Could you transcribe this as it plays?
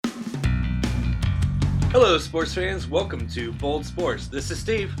Hello, sports fans. Welcome to Bold Sports. This is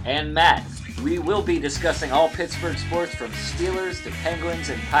Steve. And Matt. We will be discussing all Pittsburgh sports from Steelers to Penguins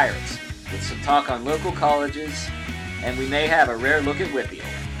and Pirates, with some talk on local colleges, and we may have a rare look at Whitfield.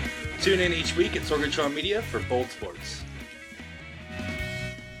 Tune in each week at Sorgatron Media for Bold Sports.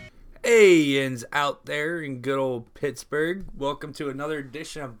 Hey, and out there in good old Pittsburgh. Welcome to another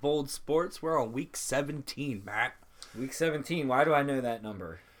edition of Bold Sports. We're on week 17, Matt. Week 17. Why do I know that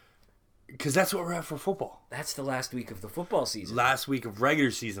number? Because that's what we're at for football. That's the last week of the football season. Last week of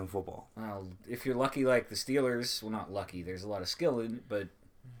regular season football. Well, if you're lucky like the Steelers, well, not lucky, there's a lot of skill in it, but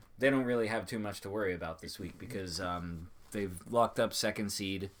they don't really have too much to worry about this week because they've locked up second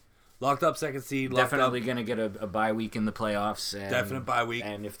seed. Locked up second seed. Definitely going to get a bye week in the playoffs. And, Definite bye week.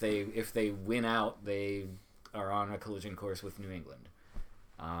 And if they win out, they are on a collision course with New England.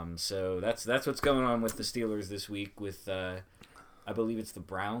 So that's what's going on with the Steelers this week with, I believe it's the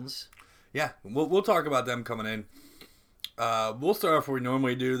Browns. Yeah, we'll talk about them coming in. We'll start off where we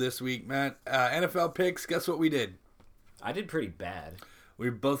normally do this week, Matt. NFL picks, guess what we did? I did pretty bad. We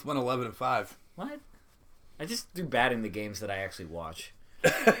both went 11-5. What? I just do bad in the games that I actually watch.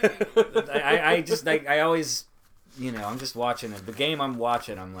 I always, I'm just watching it. The game I'm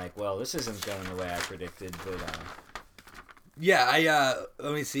watching, I'm like, well, this isn't going the way I predicted, but... Yeah,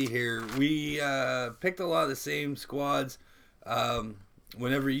 let me see here. We picked a lot of the same squads.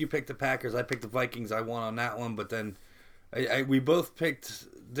 Whenever you picked the Packers, I picked the Vikings. I won on that one, but then we both picked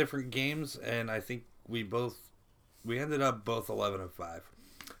different games, and I think we ended up both 11-5.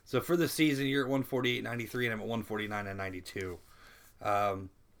 So for the season, you're at 148.93, and I'm at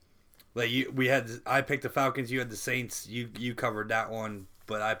 149.92. I picked the Falcons. You had the Saints. You covered that one,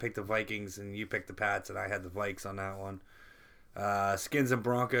 but I picked the Vikings, and you picked the Pats, and I had the Vikes on that one. Skins and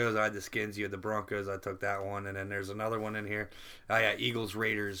Broncos. I had the Skins. You had the Broncos. I took that one, and then there's another one in here. Eagles,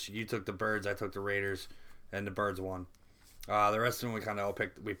 Raiders. You took the Birds. I took the Raiders, and the Birds won. The rest of them we kind of all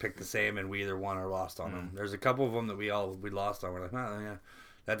picked. We picked the same, and we either won or lost on them. There's a couple of them that we lost on. We're like, oh yeah,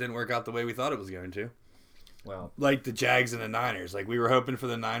 that didn't work out the way we thought it was going to. Well, like the Jags and the Niners. Like we were hoping for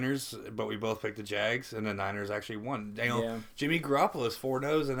the Niners, but we both picked the Jags, and the Niners actually won. Jimmy Garoppolo is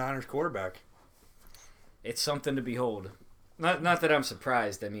 4-0 as the Niners quarterback. It's something to behold. Not that I'm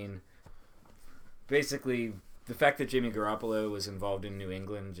surprised. I mean, basically, the fact that Jimmy Garoppolo was involved in New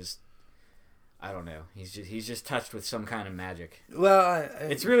England, I don't know. He's just touched with some kind of magic. Well,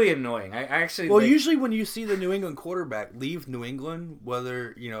 it's really annoying. I actually. Usually when you see the New England quarterback leave New England,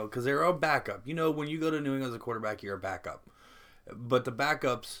 whether because they're a backup. When you go to New England as a quarterback, you're a backup. But the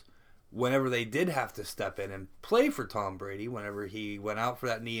backups, whenever they did have to step in and play for Tom Brady, whenever he went out for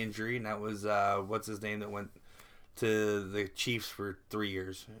that knee injury, and that was what's his name that went to the Chiefs for 3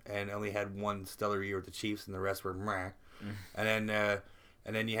 years and only had one stellar year with the Chiefs, and the rest were meh. And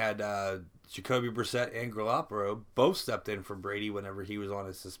then you had Jacoby Brissett and Garoppolo both stepped in for Brady whenever he was on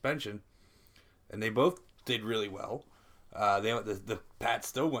his suspension, and they both did really well. The Pats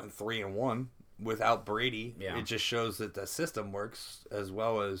still went 3-1 without Brady. Yeah. It just shows that the system works, as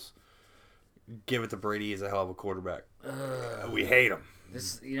well as give it to Brady. He's a hell of a quarterback. We hate him,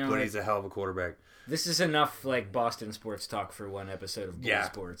 but he's a hell of a quarterback. This is enough like Boston sports talk for one episode of Bold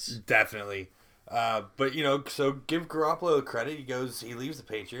Sports. Definitely. But so give Garoppolo credit. He leaves the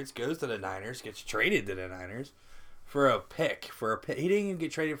Patriots, goes to the Niners, gets traded to the Niners for a pick. He didn't even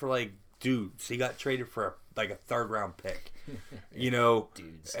get traded for like dudes. He got traded for a third round pick.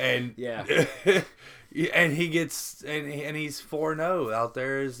 Dudes. And yeah. and he gets and he's 4-0 out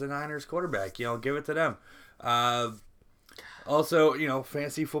there as the Niners quarterback. Give it to them. Also,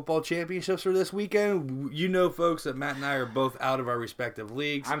 fantasy football championships for this weekend. Folks, that Matt and I are both out of our respective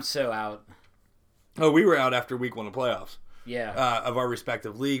leagues. I'm so out. Oh, we were out after week 1 of playoffs. Yeah. Of our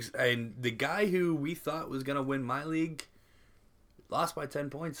respective leagues. And the guy who we thought was going to win my league lost by 10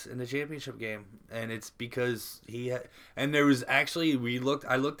 points in the championship game. And it's because and there was actually,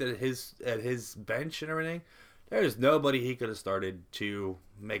 I looked at his bench and everything. There's nobody he could have started to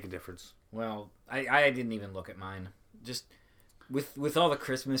make a difference. Well, I didn't even look at mine. Just with all the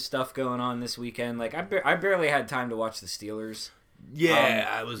Christmas stuff going on this weekend, like I barely had time to watch the Steelers. Yeah,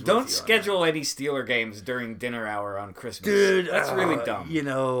 I was. Don't schedule any Steeler games during dinner hour on Christmas, dude. That's really dumb.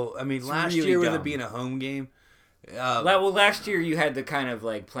 Last year with it being a home game. Last year you had to kind of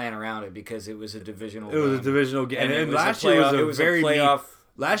like plan around it because it was a divisional. It was a divisional game, and last year was a very playoff.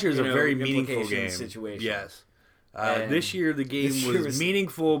 Last year was a very meaningful game situation. Yes. This year the game was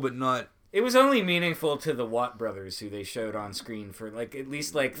meaningful, but not. It was only meaningful to the Watt brothers, who they showed on screen for at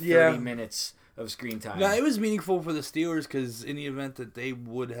least 30 minutes of screen time. No, it was meaningful for the Steelers because in the event that they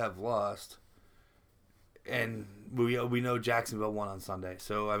would have lost, and we know Jacksonville won on Sunday.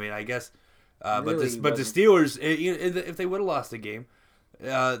 So I mean, I guess But Really the wasn't- Steelers, if they would have lost the game,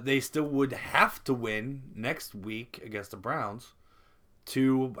 they still would have to win next week against the Browns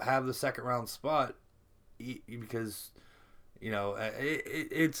to have the second round spot, because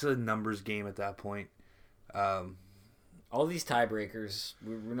it's a numbers game at that point. All these tiebreakers,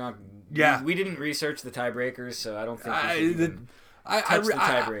 we're not. Yeah. we didn't research the tiebreakers, so I don't think. I touch the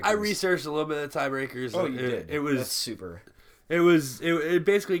tiebreakers. researched a little bit of the tiebreakers. Oh, you did. It was That's super. It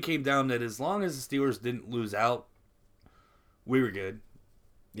basically came down that as long as the Steelers didn't lose out, we were good.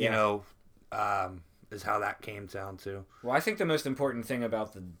 Yeah. Is how that came down to. Well, I think the most important thing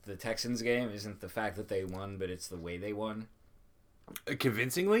about the Texans game isn't the fact that they won, but it's the way they won.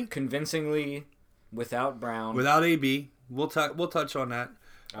 Convincingly? Convincingly, without Brown. Without AB. We'll touch on that.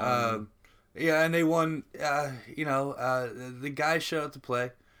 Yeah, and they won. The guys showed up to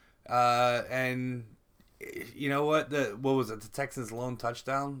play. And you know what? What was it? The Texans' lone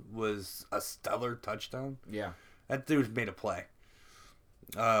touchdown was a stellar touchdown. Yeah. That dude made a play.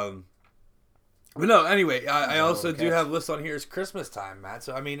 But no, anyway, I also do have lists on here. It's Christmas time, Matt.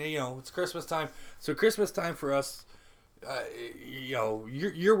 So, I mean, it's Christmas time. So, Christmas time for us,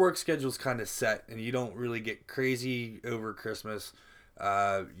 your work schedule's kind of set, and you don't really get crazy over Christmas.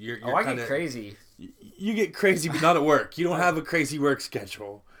 I get crazy. You get crazy, but not at work. You don't have a crazy work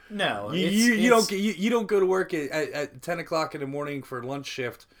schedule. No, You don't go to work at 10 o'clock in the morning for lunch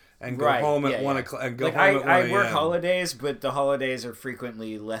shift and go home at 1 o'clock and go home at 1 a.m. I work holidays, but the holidays are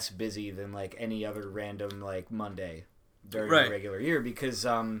frequently less busy than like any other random like Monday during the regular year because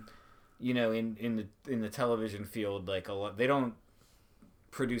in the television field, like they don't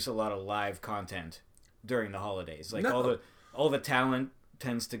produce a lot of live content during the holidays. Like all the talent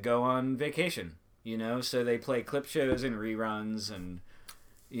tends to go on vacation, so they play clip shows and reruns and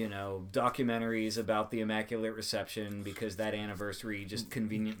documentaries about the Immaculate Reception because that anniversary just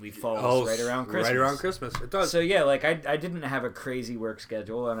conveniently falls right around Christmas. Right around Christmas, it does. So yeah, like I didn't have a crazy work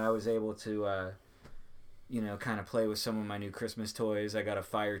schedule, and I was able to, kind of play with some of my new Christmas toys. I got a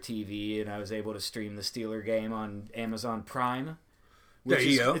Fire TV, and I was able to stream the Steeler game on Amazon Prime. There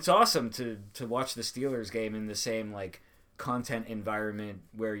you go. It's awesome to watch the Steelers game in the same like content environment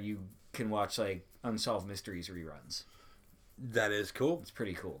where you can watch like Unsolved Mysteries reruns. That is cool. It's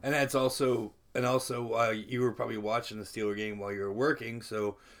pretty cool. And also you were probably watching the Steeler game while you were working,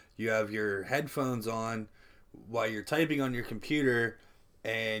 so you have your headphones on while you're typing on your computer,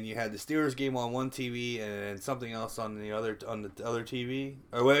 and you had the Steelers game on one TV and something else on the other TV.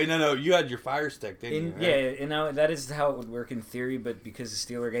 Or wait, no, you had your Fire Stick, didn't you? Right? Yeah, that is how it would work in theory, but because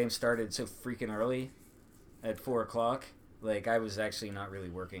the Steeler game started so freaking early, at 4 o'clock. Like I was actually not really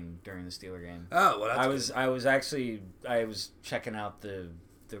working during the Steeler game. Oh, well, that's I was checking out the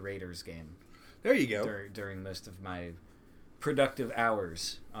Raiders game. There you go. During most of my productive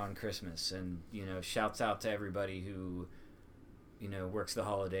hours on Christmas, and shouts out to everybody who works the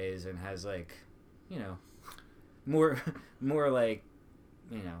holidays and has like more like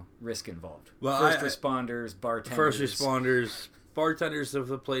risk involved. Well, first responders, bartenders. Bartenders of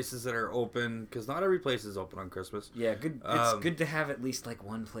the places that are open, because not every place is open on Christmas. Yeah, good. It's good to have at least like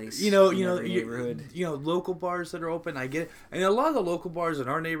one place. In every neighborhood. Local bars that are open. I get it, and a lot of the local bars in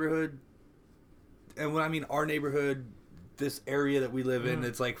our neighborhood. And when I mean our neighborhood, this area that we live in,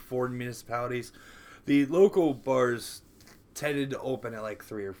 it's like 4 municipalities. The local bars tended to open at like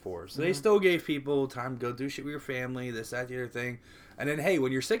 3 or 4, so they still gave people time to go do shit with your family, this, that, the other thing. And then, hey,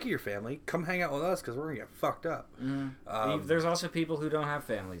 when you're sick of your family, come hang out with us because we're going to get fucked up. There's also people who don't have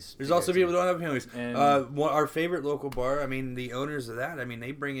families. There's also people who don't have families. And our favorite local bar, I mean, the owners of that, I mean,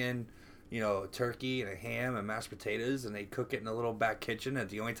 they bring in, a turkey and a ham and mashed potatoes, and they cook it in a little back kitchen. And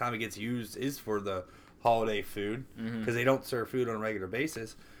the only time it gets used is for the holiday food because they don't serve food on a regular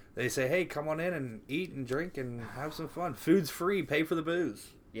basis. They say, hey, come on in and eat and drink and have some fun. Food's free. Pay for the booze.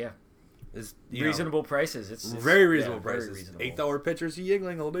 Yeah. It's reasonable prices. It's very reasonable prices. Very reasonable. $8 pitchers of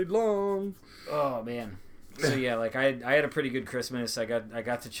Yingling all day long. Oh man. So yeah, like I had a pretty good Christmas. I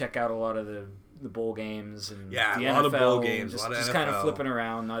got to check out a lot of the bowl games and the a NFL, lot of bowl games. Just kind of flipping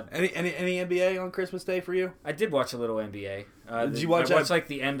around. Any NBA on Christmas Day for you? I did watch a little NBA. Did you watch? I watched like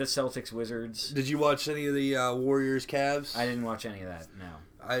the end of Celtics Wizards. Did you watch any of the Warriors Cavs? I didn't watch any of that. No.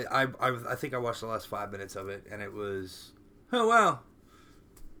 I think I watched the last 5 minutes of it, and it was, oh wow,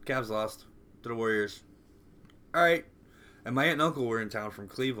 Cavs lost to the Warriors. All right, and my aunt and uncle were in town from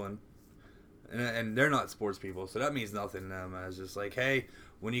Cleveland, and they're not sports people, so that means nothing to them. I was just like, hey,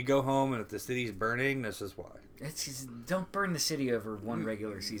 when you go home and if the city's burning, this is why. It's just, don't burn the city over one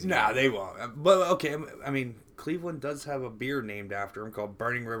regular season. Nah, game. they won't. But okay, I mean, Cleveland does have a beer named after him called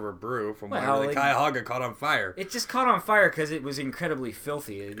Burning River Brew from where the Cuyahoga caught on fire. It just caught on fire because it was incredibly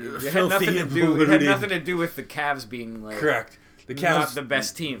filthy. It had Filthy nothing to and do. It had polluted. nothing to do with the Cavs being like Correct. The Cavs not the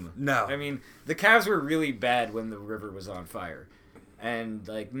best team. No. I mean the Cavs were really bad when the river was on fire, and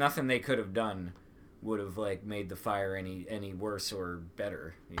like nothing they could have done would have like made the fire any worse or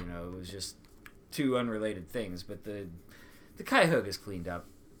better. You know, it was just two unrelated things. But the Cuyahoga's cleaned up.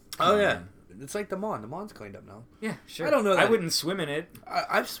 Oh yeah, it's like the Mon. The Mon's cleaned up now. Yeah, sure. I don't know that- I wouldn't swim in it.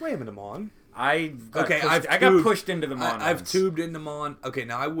 I've swam in the Mon. I got tubed- pushed into the Mon. I've once. tubed in the Mon. Okay,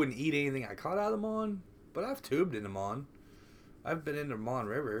 now I wouldn't eat anything I caught out of the Mon, but I've tubed in the Mon. I've been in the Mon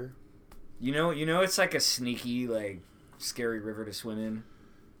River. You know, it's like a sneaky, like, scary river to swim in.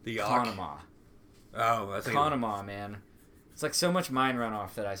 The Yauk. Conemaugh. Oh, that's Conemaugh, man. It's like so much mine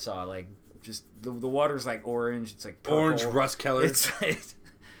runoff that I saw. Like, just the water's like orange. It's like purple. Orange Russ Keller. It's like,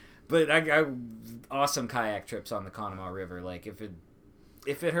 but I awesome kayak trips on the Conemaugh River. Like,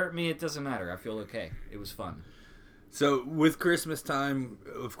 if it hurt me, it doesn't matter. I feel okay. It was fun. So with Christmas time,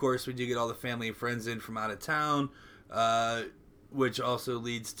 of course, we do get all the family and friends in from out of town, which also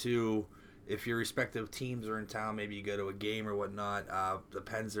leads to, if your respective teams are in town, maybe you go to a game or whatnot. The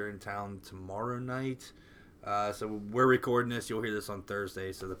Pens are in town tomorrow night. So we're recording this. You'll hear this on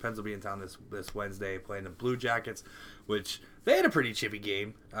Thursday. So the Pens will be in town this Wednesday playing the Blue Jackets, which they had a pretty chippy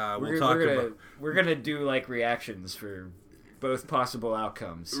game. We're gonna do like reactions for both possible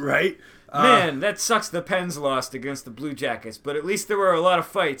outcomes. Right? Man, that sucks. The Pens lost against the Blue Jackets, but at least there were a lot of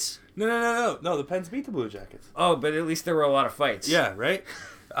fights. No. The Pens beat the Blue Jackets. Oh, but at least there were a lot of fights. Yeah, right?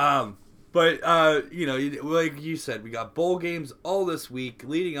 But, like you said, we got bowl games all this week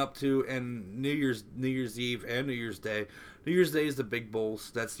leading up to and New Year's Eve and New Year's Day. New Year's Day is the big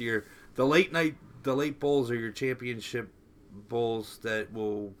bowls. That's the late bowls are your championship bowls that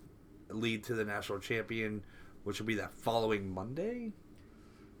will lead to the national champion, which will be that following Monday.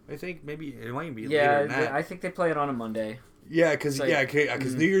 I think maybe it might even be later than that. I think they play it on a Monday. Yeah, because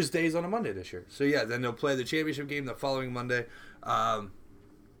New Year's Day is on a Monday this year. So yeah, then they'll play the championship game the following Monday.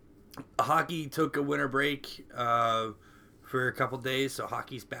 Hockey took a winter break for a couple days, so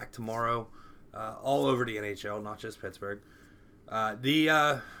hockey's back tomorrow, all over the NHL, not just Pittsburgh. A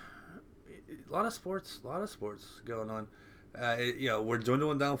lot of sports going on. We're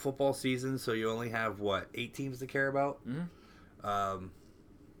dwindling down football season, so you only have 8 teams to care about. Mm-hmm.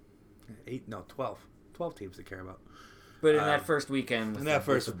 12 teams to care about. But in that first weekend, with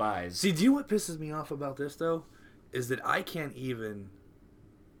the buys. See, do you know what pisses me off about this though? Is that I can't even.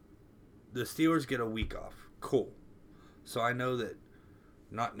 The Steelers get a week off. Cool. So I know that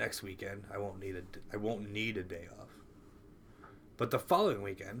not next weekend. I won't need a day off. But the following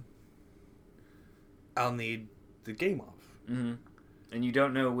weekend, I'll need the game off. Mm-hmm. And you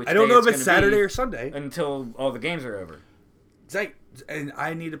don't know which. I don't know if it's Saturday or Sunday until all the games are over. Exactly. And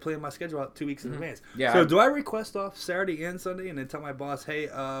I need to plan my schedule out 2 weeks in advance. Yeah. So do I request off Saturday and Sunday and then tell my boss, hey,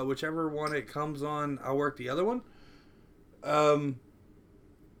 whichever one it comes on, I'll work the other one?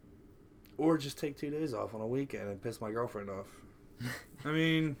 Or just take 2 days off on a weekend and piss my girlfriend off. I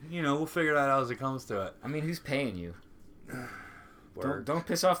mean, we'll figure that out as it comes to it. I mean, who's paying you? Don't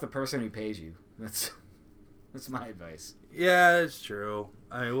piss off the person who pays you. That's my advice. Yeah, it's true.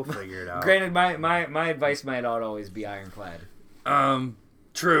 I mean, we'll figure it out. Granted, my advice might not always be ironclad.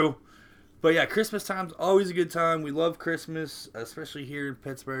 True. But yeah, Christmas time's always a good time. We love Christmas, especially here in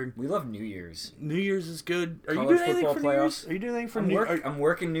Pittsburgh. We love New Year's. New Year's is good. Are you College doing anything for football New playoffs? Year's? Are you doing anything for New Year's? I'm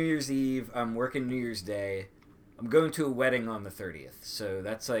working New Year's Eve. I'm working New Year's Day. I'm going to a wedding on the 30th. So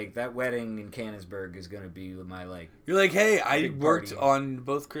that's like, that wedding in Canonsburg is going to be my You're like, hey, I big worked party. on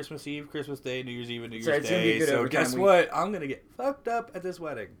both Christmas Eve, Christmas Day, New Year's Eve, and New So Year's it's gonna be a Day. good So overtime guess week. what? I'm going to get fucked up at this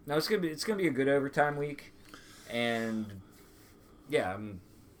wedding. No, it's gonna be a good overtime week, and yeah, I'm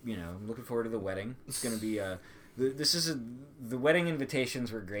looking forward to the wedding. It's gonna be the wedding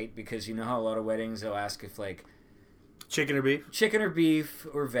invitations were great because you know how a lot of weddings they'll ask if like Chicken or beef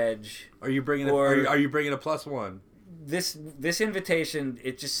or veg. Are you bringing are you bringing a +1? This invitation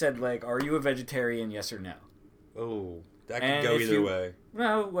it just said like, are you a vegetarian? Yes or no. Oh, that could go either way.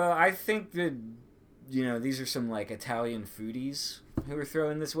 Well, I think that these are some like Italian foodies who are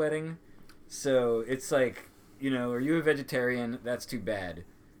throwing this wedding, so it's like are you a vegetarian? That's too bad.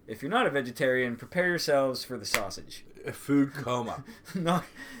 If you're not a vegetarian, prepare yourselves for the sausage. A food coma. No,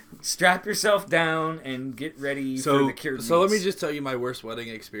 strap yourself down and get ready for the cured meats. So let me just tell you my worst wedding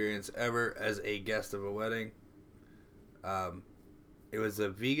experience ever as a guest of a wedding. It was a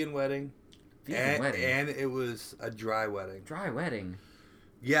vegan wedding. And it was a dry wedding. Dry wedding.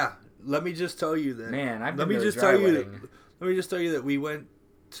 Yeah. Let me just tell you that. Man, I've let been me to a just dry tell you. wedding. Let me just tell you that we went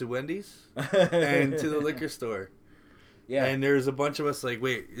to Wendy's and to the liquor store. Yeah. And there's a bunch of us like,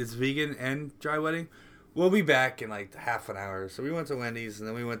 wait, it's vegan and dry wedding? We'll be back in like half an hour. So we went to Wendy's and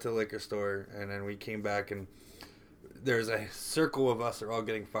then we went to the liquor store and then we came back and there's a circle of us that are all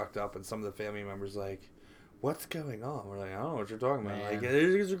getting fucked up and some of the family members like, what's going on? We're like, I don't know what you're talking about. Man. Like,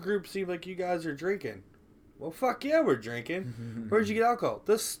 there's a group seems like you guys are drinking. Well, fuck yeah, we're drinking. Where'd you get alcohol?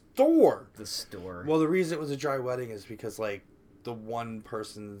 The store. The store. Well, the reason it was a dry wedding is because like the one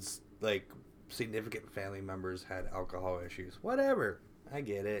person's like significant family members had alcohol issues. Whatever. I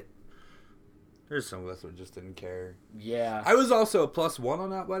get it. There's some of us who just didn't care. Yeah. I was also a +1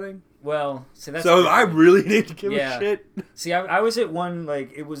 on that wedding. Well, see that's So I really didn't give Yeah. a shit. See, I was at one,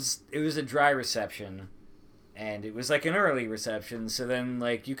 like, it was a dry reception, and it was, like, an early reception, so then,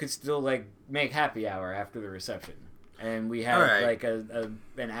 like, you could still, like, make happy hour after the reception. And we had, Alright. like,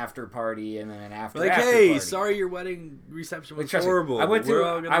 an after party and then an after Like, after hey, party. sorry your wedding reception was Like, trust me, horrible. I went We're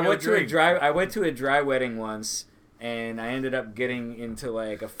all to gonna go drink. I went to a dry wedding once, and I ended up getting into,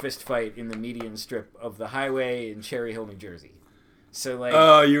 like, a fist fight in the median strip of the highway in Cherry Hill, New Jersey. So, like,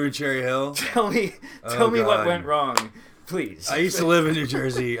 Oh, you were in Cherry Hill? tell me Oh, what God. went wrong, please. I used to live in New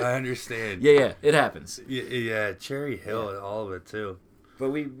Jersey. I understand. Yeah, it happens. Yeah, Cherry Hill and all of it, too. But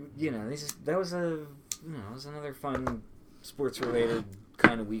we, that was another fun sports-related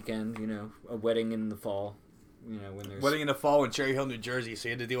kind of weekend. A wedding in the fall. When there's Wedding in the fall in Cherry Hill, New Jersey, so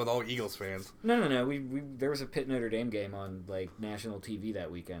you had to deal with all Eagles fans. No. We there was a Pitt Notre Dame game on like national TV that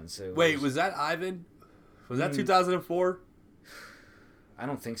weekend. So Wait, was that Ivan? Was that 2004? I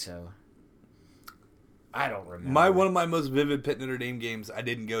don't think so. I don't remember. One of my most vivid Pitt Notre Dame games I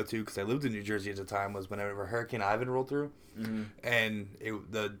didn't go to because I lived in New Jersey at the time was whenever Hurricane Ivan rolled through, and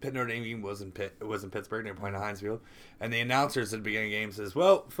the Pitt Notre Dame game was in Pittsburgh. They were playing at Heinz Field, and the announcers at the beginning of the game says,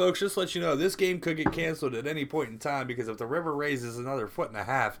 "Well, folks, just to let you know, this game could get canceled at any point in time because if the river raises another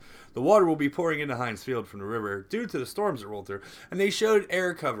 1.5 feet, the water will be pouring into Heinz Field from the river due to the storms that rolled through." And they showed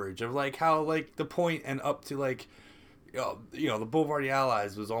air coverage of like how like the point and up to like. The Boulevard of the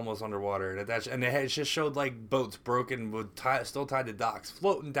Allies was almost underwater, and it just showed like boats broken with still tied to docks,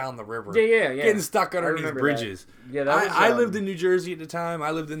 floating down the river. Yeah. Getting stuck underneath remember bridges. that. Yeah, that was, I lived in New Jersey at the time.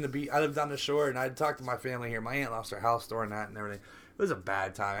 I lived in the beach. I lived on the shore, and I'd talk to my family here. My aunt lost her house during that and everything. It was a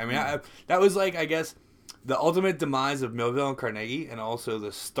bad time. I mean, that was like I guess the ultimate demise of Millville and Carnegie, and also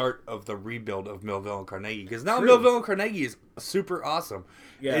the start of the rebuild of Millville and Carnegie. Because now Millville and Carnegie is super awesome.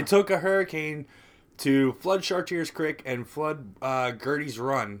 Yeah. It took a hurricane to flood Chartiers Creek and flood Gertie's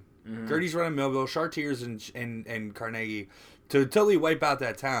Run. Gertie's Run in Millville, Chartiers and Carnegie to totally wipe out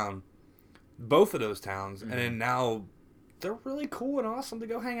that town. Both of those towns. And then now they're really cool and awesome to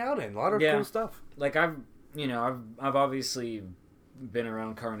go hang out in. A lot of cool stuff. Like I've obviously been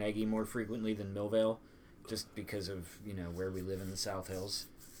around Carnegie more frequently than Millvale just because of, where we live in the South Hills.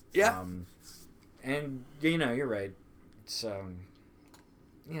 Yeah. And you're right. It's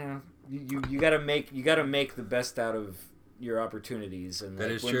you gotta make the best out of your opportunities, and That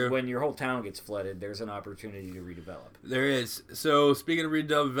like, is when, true. when your whole town gets flooded, there's an opportunity to redevelop. There is. So speaking of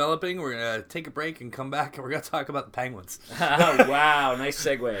redeveloping, we're gonna take a break and come back, and we're gonna talk about the Penguins. Wow, nice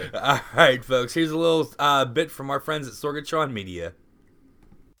segue. All right, folks. Here's a little bit from our friends at Sorgatron Media.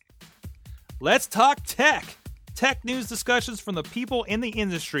 Let's talk tech. Tech news discussions from the people in the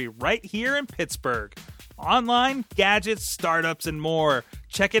industry right here in Pittsburgh. Online, gadgets, startups, and more.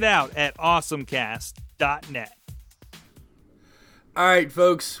 Check it out at awesomecast.net. All right,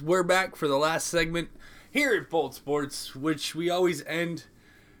 folks. We're back for the last segment here at Bolt Sports, which we always end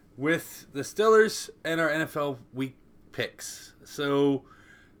with the Steelers and our NFL week picks. So,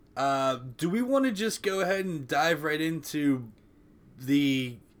 do we want to just go ahead and dive right into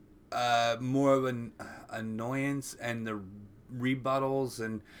the more of an annoyance and the rebuttals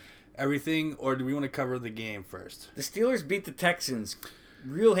and everything, or do we want to cover the game first? The Steelers beat the Texans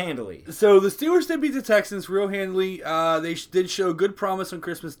real handily. So the Steelers did beat the Texans real handily. They did show good promise on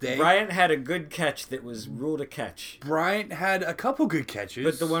Christmas Day. Bryant had a good catch that was ruled a catch. Bryant had a couple good catches.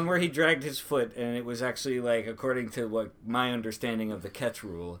 But the one where he dragged his foot, and it was actually, like, according to what my understanding of the catch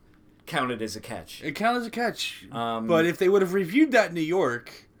rule, counted as a catch. It counted as a catch. Um, but if they would have reviewed that in New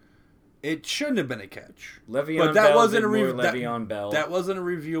York, it shouldn't have been a catch. Le'Veon But that Bell wasn't did a more that, Le'Veon Bell. That wasn't a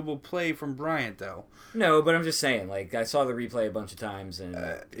reviewable play from Bryant, though. No, but I'm just saying, like, I saw the replay a bunch of times, and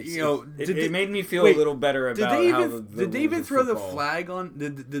it made me feel wait, a little better about how the did they even rules of throw the football. flag on?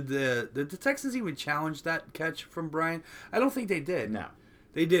 Did the Texans even challenge that catch from Bryant? I don't think they did. No.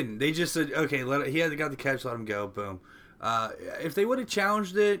 They didn't. They just said, okay, he had got the catch, let him go, boom. If they would have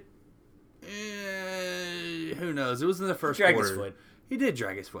challenged it, who knows? It was in the first Dragged quarter. his foot. He did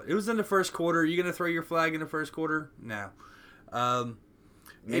drag his foot. It was in the first quarter. Are you going to throw your flag in the first quarter? No.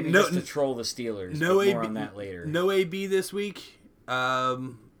 Maybe just to troll the Steelers. No but AB, more on that later. No AB this week.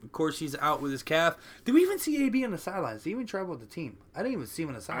 Of course, he's out with his calf. Did we even see AB on the sidelines? Did he even travel with the team? I didn't even see him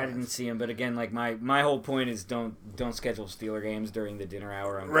on the I sidelines. didn't see him, but again, like my whole point is don't schedule Steeler games during the dinner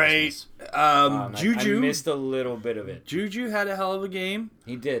hour on Right. Christmas. Juju. I missed a little bit of it. Juju had a hell of a game.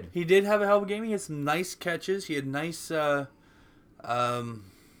 He did. He did have a hell of a game. He had some nice catches. He had nice,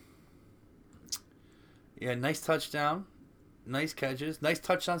 nice touchdown, nice catches, nice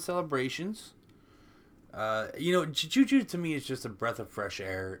touchdown celebrations. Juju to me is just a breath of fresh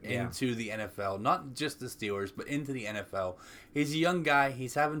air into the NFL. Not just the Steelers, but into the NFL. He's a young guy.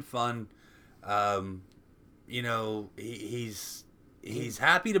 He's having fun. He's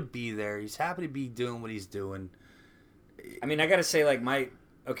happy to be there. He's happy to be doing what he's doing. I mean, I gotta say, like my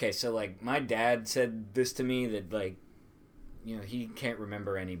dad said this to me that he can't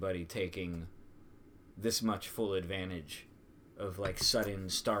remember anybody taking this much full advantage of sudden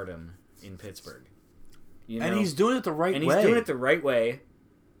stardom in Pittsburgh. And he's doing it the right way. And he's doing it the right way.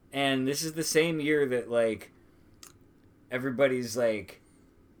 And this is the same year that everybody's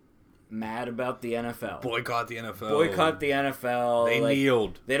mad about the NFL. Boycott the NFL. Boycott the NFL. They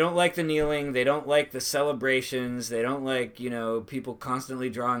kneeled. They don't like the kneeling. They don't like the celebrations. They don't like, people constantly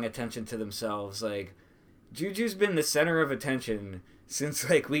drawing attention to themselves. Juju's been the center of attention since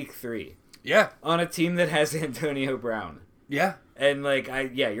week 3. Yeah. On a team that has Antonio Brown. Yeah. And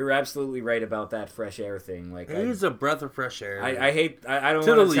you're absolutely right about that fresh air thing. It is a breath of fresh air. I don't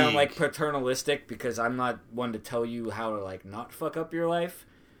want to sound paternalistic because I'm not one to tell you how to not fuck up your life.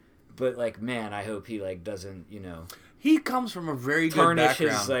 But man, I hope he doesn't He comes from a very good tarnish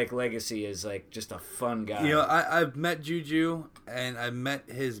background. his legacy as just a fun guy. I've met Juju and I've met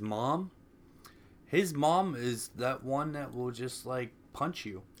his mom. His mom is that one that will just punch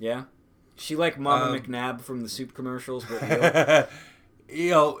you. Yeah. She Mama McNabb from the soup commercials, but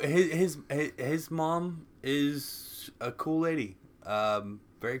his mom is a cool lady,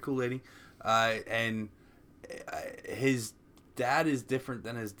 very cool lady, and his dad is different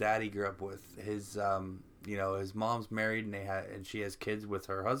than his dad he grew up with. His his mom's married and she has kids with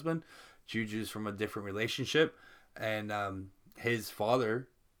her husband. Juju's from a different relationship, and his father,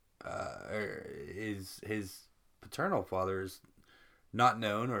 his paternal father is not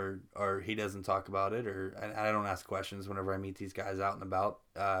known or he doesn't talk about it and I don't ask questions whenever I meet these guys out and about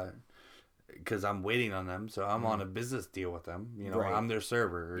because I'm waiting on them, so I'm on a business deal with them. Right. I'm their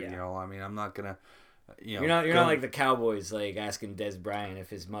server. Yeah. I'm not gonna. You're not like the Cowboys asking Des Bryant if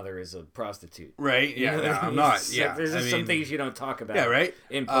his mother is a prostitute. Right. Yeah. No, I'm not. Yeah. There's just some things you don't talk about. Yeah. Right.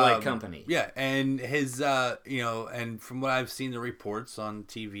 In polite company. Yeah, and his and from what I've seen the reports on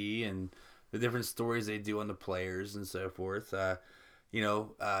TV and the different stories they do on the players and so forth.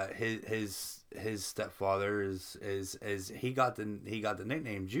 His stepfather is he got the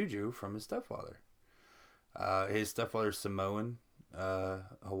nickname Juju from his stepfather. His stepfather's Samoan,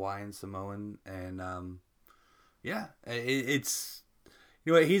 Hawaiian Samoan, and it's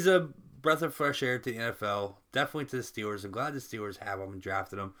he's a breath of fresh air to the NFL. Definitely to the Steelers. I'm glad the Steelers have him and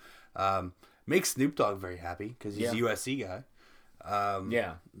drafted him. Makes Snoop Dogg very happy because he's a USC guy.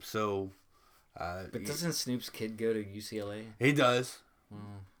 So. But doesn't Snoop's kid go to UCLA? He does.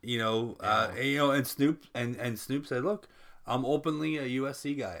 And Snoop said, "Look, I'm openly a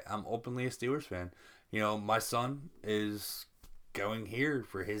USC guy. I'm openly a Steelers fan. My son is going here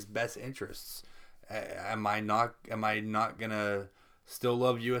for his best interests. Am I not gonna still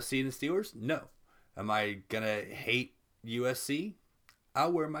love USC and the Steelers? No. Am I gonna hate USC?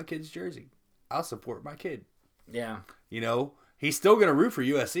 I'll wear my kid's jersey. I'll support my kid. Yeah. He's still gonna root for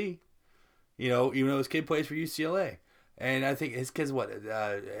USC. Even though his kid plays for UCLA. And I think his kid's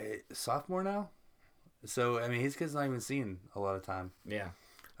sophomore now? So, his kid's not even seen a lot of time. Yeah.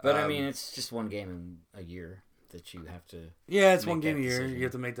 But, it's just one game in a year that you have to Yeah, it's one game a year. You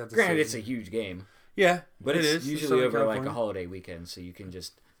have to make that decision. Granted, it's a huge game. Yeah, but it's usually over a holiday weekend, so you can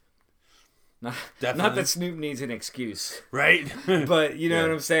just... Not that Snoop needs an excuse. Right. But, you know what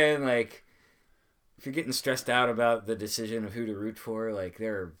I'm saying? If you're getting stressed out about the decision of who to root for,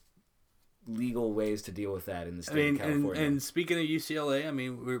 there are legal ways to deal with that in the state of California. And speaking of UCLA,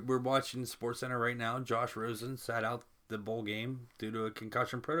 we're watching SportsCenter right now. Josh Rosen sat out the bowl game due to a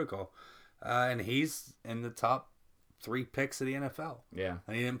concussion protocol, and he's in the top 3 picks of the NFL. Yeah,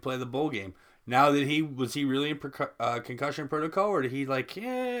 and he didn't play the bowl game. Now that was he really in concussion protocol, or did he I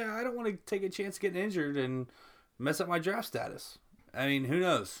don't want to take a chance of getting injured and mess up my draft status? Who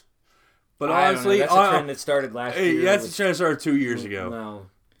knows? But honestly, that's a trend that started last year. That's a trend that started 2 years ago. No.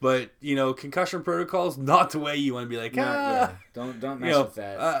 But concussion protocols not the way you want to be like, Don't mess with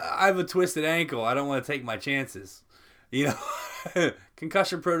that. I have a twisted ankle. I don't want to take my chances.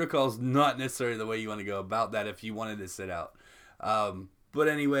 Concussion protocols not necessarily the way you want to go about that if you wanted to sit out. But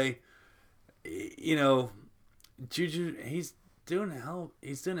anyway, Juju, he's doing a hell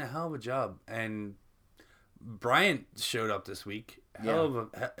of a job, and Bryant showed up this week. Hell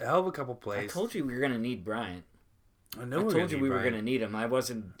of a couple plays. I told you we were gonna need Bryant. I told you we were gonna need him. I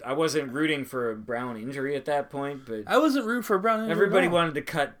wasn't rooting for a Brown injury at that point, but I wasn't rooting for a Brown injury. Everybody wanted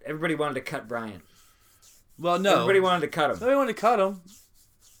to cut Bryant. Well, no, everybody wanted to cut him. Nobody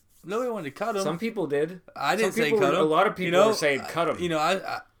wanted to cut him. Some people did. I didn't say cut him. A lot of people were saying cut him.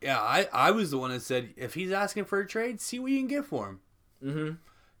 I was the one that said if he's asking for a trade, see what you can get for him.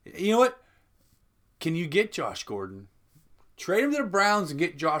 Mm-hmm. You know what? Can you get Josh Gordon? Trade him to the Browns and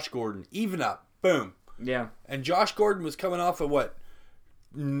get Josh Gordon. Even up. Boom. Yeah. And Josh Gordon was coming off of what?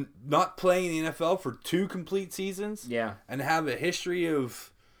 Not playing in the NFL for 2 complete seasons. Yeah. And have a history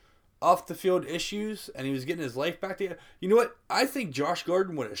of off the field issues, and he was getting his life back together. You know what? I think Josh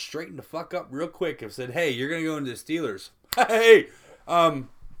Gordon would have straightened the fuck up real quick and said, "Hey, you're gonna go into the Steelers." Hey, I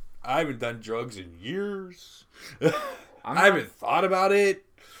haven't done drugs in years. I haven't thought about it.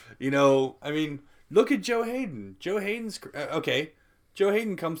 I mean, look at Joe Hayden. Joe Hayden's okay. Joe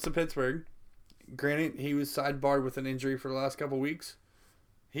Hayden comes to Pittsburgh. Granted, he was sidebarred with an injury for the last couple weeks.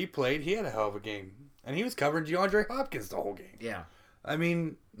 He played. He had a hell of a game, and he was covering DeAndre Hopkins the whole game. Yeah. I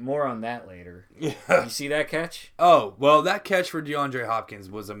mean, more on that later. Yeah. You see that catch? Oh, well, that catch for DeAndre Hopkins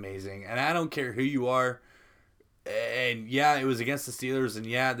was amazing. And I don't care who you are. And yeah, it was against the Steelers. And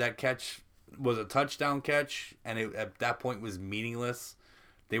yeah, that catch was a touchdown catch. And it, at that point, was meaningless.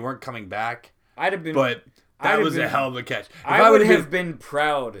 They weren't coming back. But that was a hell of a catch. I would have been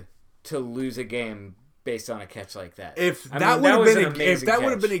proud to lose a game based on a catch like that. If that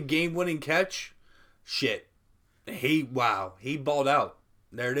would have been a game-winning catch, shit. He balled out.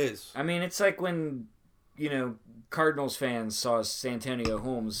 There it is. I mean, it's like when, Cardinals fans saw Santonio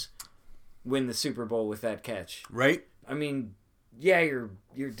Holmes win the Super Bowl with that catch. Right? I mean, yeah, you're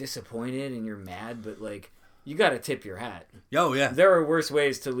disappointed and you're mad, but like you got to tip your hat. Oh yeah. There are worse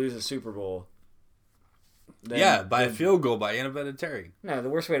ways to lose a Super Bowl. By a field goal by Annabelle Terry. No, the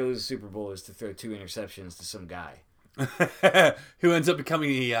worst way to lose a Super Bowl is to throw 2 interceptions to some guy who ends up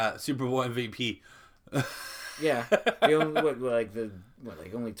becoming the Super Bowl MVP. Yeah,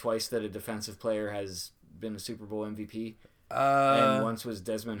 only twice that a defensive player has been a Super Bowl MVP, and once was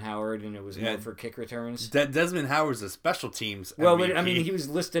Desmond Howard, and it was more for kick returns. Desmond Howard's a special teams MVP. Well, but, I mean, he was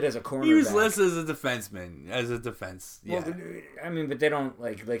listed as a cornerback. He was listed as a defenseman, as a defense. Yeah. Well, I mean, but they don't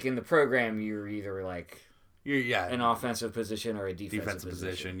like in the program. You're either an offensive position or a defensive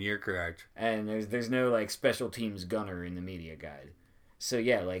position. You're correct. And there's no special teams gunner in the media guide. So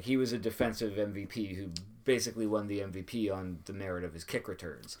yeah, he was a defensive MVP who basically won the MVP on the merit of his kick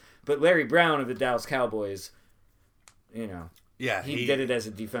returns. But Larry Brown of the Dallas Cowboys, he did it as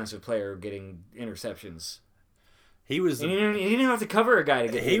a defensive player getting interceptions. He didn't have to cover a guy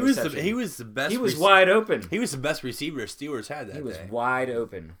to get the interception. He was the best. He was wide open. He was the best receiver Steelers had that day. He was wide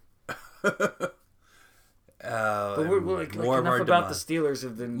open. But we're enough about the Steelers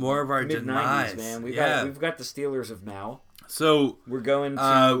of the mid-90s, man. We've got the Steelers of now. So we're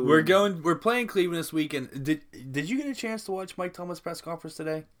playing Cleveland this weekend. Did you get a chance to watch Mike Tomlin's press conference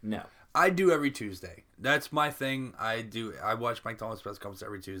today? No. I do every Tuesday. That's my thing. I watch Mike Tomlin's press conference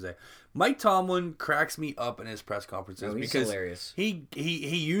every Tuesday. Mike Tomlin cracks me up in his press conferences because hilarious. He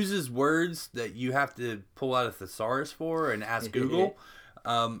uses words that you have to pull out a thesaurus for and ask Google.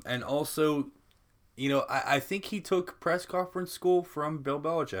 And also, I think he took press conference school from Bill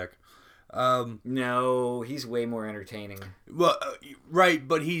Belichick. No, he's way more entertaining. Well, right,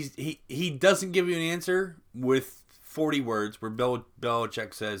 but he doesn't give you an answer with 40 words where Bill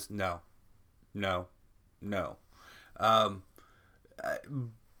Belichick says no.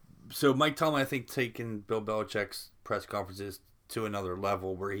 So Mike Tomlin, I think, taking Bill Belichick's press conferences to another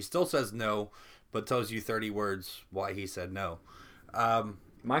level where he still says no, but tells you 30 words why he said no.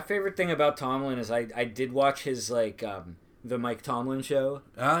 My favorite thing about Tomlin is I did watch his the Mike Tomlin show.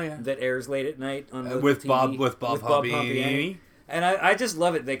 Oh yeah, that airs late at night on with TV, Bob Pompiani. And I just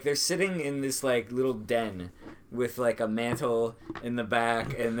love it. They're sitting in this little den with a mantle in the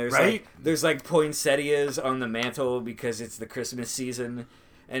back, and there's poinsettias on the mantle because it's the Christmas season.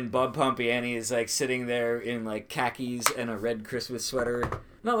 And Bob Pompiani is sitting there in khakis and a red Christmas sweater.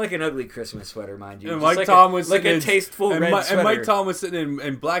 Not an ugly Christmas sweater, mind you. And Mike Tom was a tasteful red sweater. And Mike Tom was sitting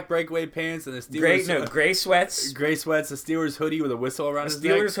in black breakaway pants and a Steelers gray sweats. Gray sweats, a Steelers hoodie with a whistle around his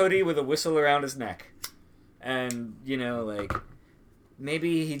neck. Steelers hoodie with a whistle around his neck. And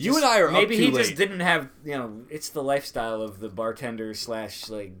Maybe he just, You and I are up maybe too he late. just didn't have, it's the lifestyle of the bartender / like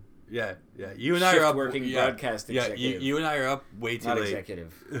Yeah. You and I are up. shift-working broadcast executive. You and I are up way too not late.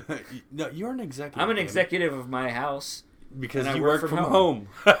 executive. No, you're an executive. I'm an man. executive of my house. because and I you work work from from home.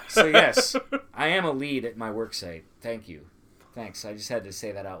 So yes, I am a lead at my work site. Thank you. Thanks. I just had to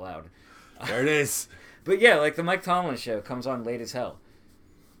say that out loud. There it is. But yeah, like the Mike Tomlin show comes on late as hell.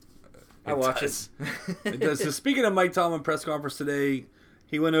 I watch does. it. It does. So speaking of Mike Tomlin press conference today,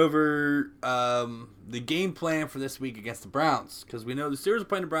 he went over the game plan for this week against the Browns, because we know the Steelers are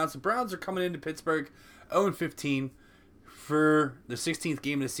playing the Browns. The Browns are coming into Pittsburgh 0-15 for the 16th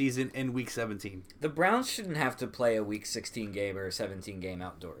game of the season in Week 17. The Browns shouldn't have to play a Week 16 game or a 17 game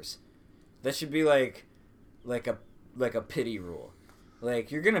outdoors. That should be like a pity rule.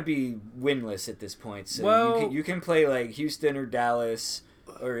 Like, you're gonna be winless at this point, so Well- you can play like Houston or Dallas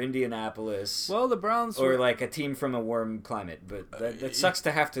or Indianapolis. Well, the Browns Or were, like a team from a warm climate, but that sucks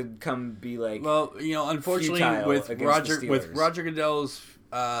to have to come be like. well, unfortunately futile with against the Steelers. Roger Goodell's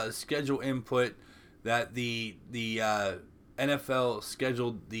schedule input, that the NFL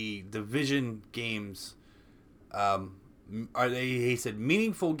scheduled the division games. He said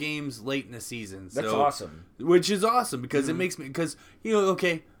meaningful games late in the season. That's so, awesome. Which is awesome because it makes me, because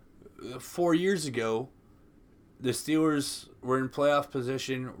 4 years ago, the Steelers were in playoff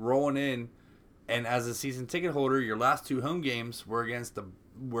position, rolling in, and as a season ticket holder, your last two home games were against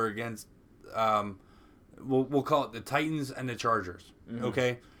we'll call it the Titans and the Chargers. Mm-hmm.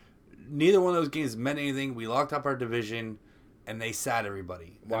 Okay, neither one of those games meant anything. We locked up our division, and they sat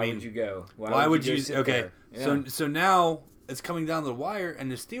everybody. Why would you go? Why would you? go sit Okay, there? Yeah. so now it's coming down the wire,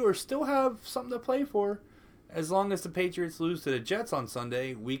 and the Steelers still have something to play for. As long as the Patriots lose to the Jets on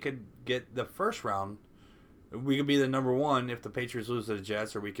Sunday, we could get the first round. We could be the number one if the Patriots lose to the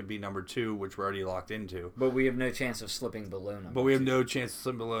Jets, or we could be number two, which we're already locked into. But we have no chance of slipping below number But we have two. no chance to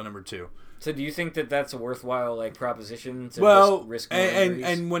slip below number two. So do you think that that's a worthwhile proposition to Well, risk more and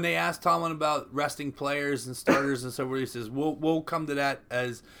injuries? when they asked Tomlin about resting players and starters and so forth, he says we'll come to that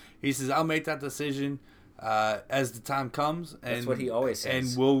as he says I'll make that decision as the time comes. And That's what he always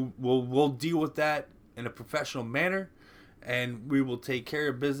says. And we'll deal with that in a professional manner, and we will take care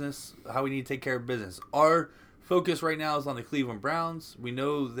of business how we need to take care of business. Our focus right now is on the Cleveland Browns. We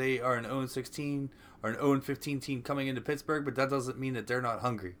know they are an 0-16 or an 0-15 team coming into Pittsburgh, but that doesn't mean that they're not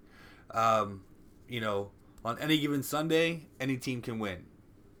hungry. On any given Sunday, any team can win.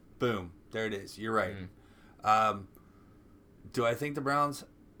 Boom. There it is. You're right. Do I think the Browns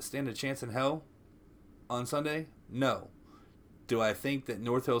stand a chance in hell on Sunday? No. Do I think that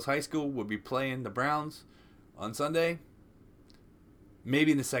North Hills High School would be playing the Browns on Sunday?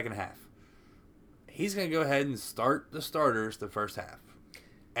 Maybe in the second half. He's going to go ahead and start the starters the first half.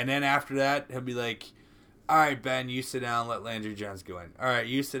 And then after that, he'll be like, all right, Ben, you sit down, let Landry Jones go in. All right,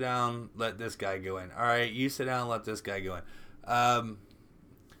 you sit down, let this guy go in. All right, you sit down, let this guy go in.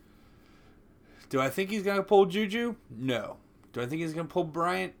 Do I think he's going to pull Juju? No. Do I think he's going to pull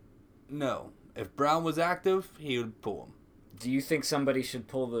Bryant? No. If Brown was active, he would pull him. Do you think somebody should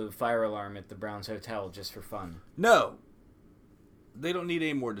pull the fire alarm at the Browns hotel just for fun? No. They don't need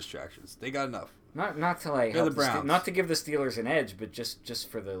any more distractions. They got enough. Not to like They're help the Browns. not to give the Steelers an edge, but just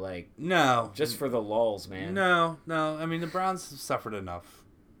for the No. just for the lulls, man. No. I mean, the Browns have suffered enough.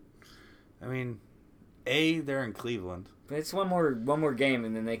 I mean, they're in Cleveland. But it's one more game,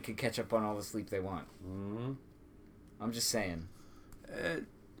 and then they could catch up on all the sleep they want. Mm-hmm. I'm just saying.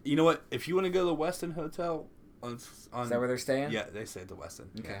 You know what? If you want to go to the Westin Hotel on Is that where they're staying? Yeah, they stay at the Westin.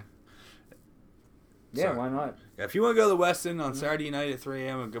 Okay. Yeah, Sorry. why not? Yeah, if you want to go to the Westin on Saturday night at 3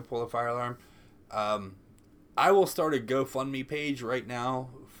 a.m. and go pull a fire alarm, I will start a GoFundMe page right now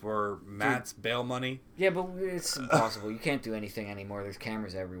for Matt's bail money. Yeah, but it's impossible. You can't do anything anymore. There's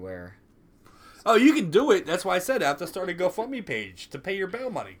cameras everywhere. Oh, you can do it. That's why I said I have to start a GoFundMe page to pay your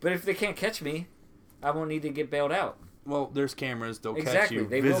bail money. But if they can't catch me, I won't need to get bailed out. Well, there's cameras. They'll catch Exactly, you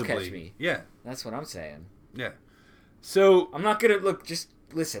they will visibly. catch me. Yeah, That's what I'm saying. yeah. So I'm not gonna look. Just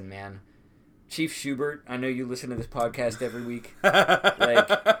listen, man. Chief Schubert, I know you listen to this podcast every week.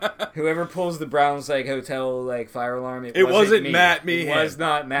 Whoever pulls the Browns hotel fire alarm, it wasn't me. Matt It Meehan. was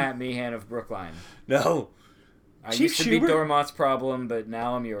not Matt Meehan of Brookline. No. I Chief used to Schubert? be Dormont's problem, but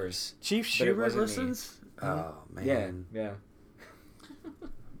now I'm yours. Chief But it Schubert wasn't me. listens? Oh, Yeah, man. yeah.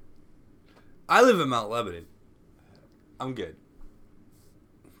 I live in Mount Lebanon. I'm good.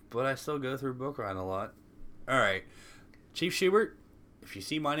 But I still go through Brookline a lot. All right. Chief Schubert, if you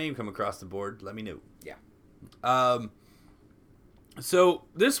see my name come across the board, let me know. Yeah. So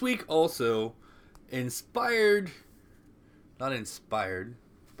this week also not inspired,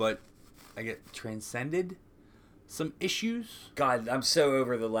 but I get transcended. some issues. God, I'm so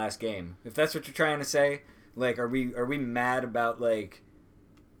over the last game. If that's what you're trying to say, like, are we mad about, like,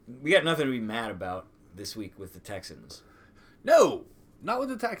 we got nothing to be mad about this week with the Texans. No, not with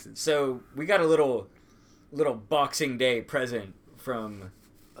the Texans. So we got a little Boxing Day present from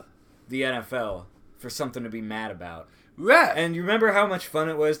the NFL for something to be mad about. Right. And you remember how much fun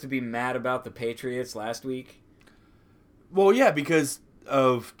it was to be mad about the Patriots last week? Well, yeah, because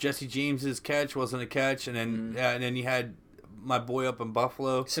of Jesse James's catch wasn't a catch, and then you had my boy up in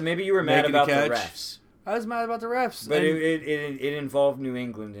Buffalo. So maybe you were mad making a about the catch. refs. I was mad about the refs. But and it involved New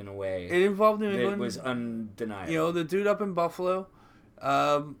England in a way. it involved New England. It was undeniable. You know, the dude up in Buffalo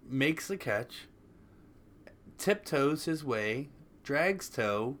makes the catch, tiptoes his way, drags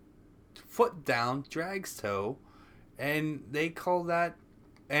toe, foot down, drags toe, and they call it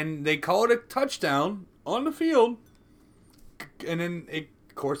a touchdown on the field. And then,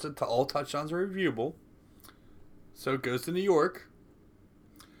 of course, all touchdowns are reviewable. So it goes to New York.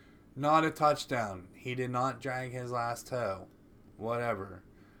 Not a touchdown. He did not drag his last toe. Whatever.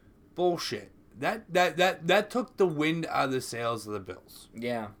 Bullshit. That took the wind out of the sails of the Bills.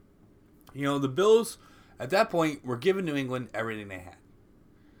 Yeah. You know, the Bills, at that point, were giving New England everything they had.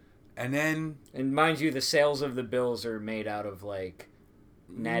 And then... And mind you, the sails of the Bills are made out of, like,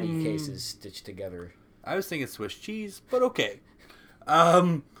 natty cases stitched together. I was thinking Swiss cheese, but okay.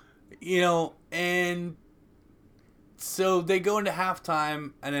 You know, and so they go into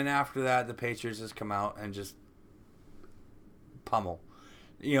halftime, and then after that, the Patriots just come out and just pummel.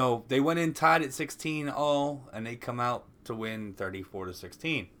 You know, they went in tied at 16-all, and they come out to win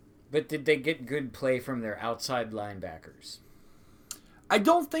 34-16. But did they get good play from their outside linebackers? I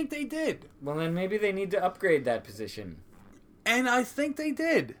don't think they did. Well, then maybe they need to upgrade that position. And I think they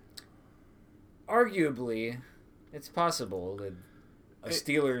did. Arguably, it's possible that a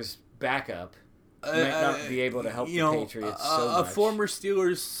Steelers backup might not be able to help the Patriots so much. A former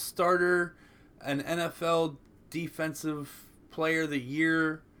Steelers starter, an NFL Defensive Player of the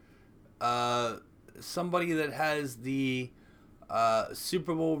Year, somebody that has the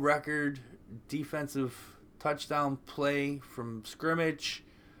Super Bowl record defensive touchdown play from scrimmage,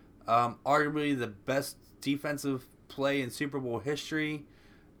 arguably the best defensive play in Super Bowl history,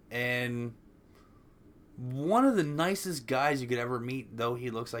 and one of the nicest guys you could ever meet, though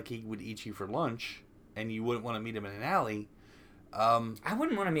he looks like he would eat you for lunch, and you wouldn't want to meet him in an alley. I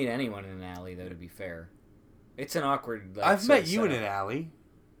wouldn't want to meet anyone in an alley, though, to be fair. It's an awkward... I've met you in an alley.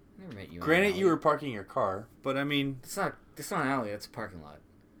 I never met you Granted, in an alley. you were parking your car, but I mean... It's not an alley, it's a parking lot.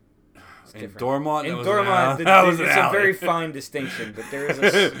 It's in different. Dormont, In that Dormont, was an it's a alley. very fine distinction, but there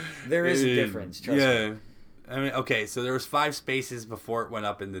is a difference, trust me. I mean, okay, so there was 5 spaces before it went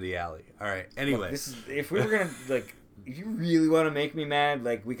up into the alley. All right. Anyway, Look, if we were gonna if you really want to make me mad,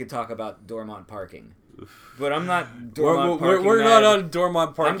 we could talk about Dormont parking. But I'm not Dormont parking. We're mad. not on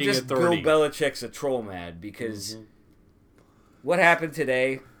Dormont parking I'm just authority. Bill Belichick's a troll mad because what happened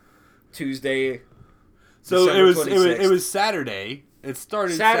today, Tuesday. So December it 26th. was Saturday. It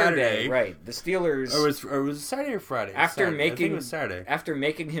started Saturday, right? The Steelers. Or was it Saturday or Friday? After Saturday. I think it was Saturday. After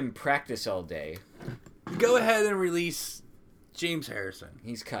making him practice all day, Go ahead and release James Harrison.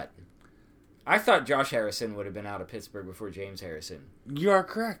 he's cut. I thought Josh Harrison would have been out of Pittsburgh before James Harrison, You are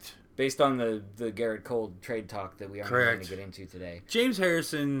correct. based on the Garrett Cole trade talk that we aren't going Correct. to get into today. James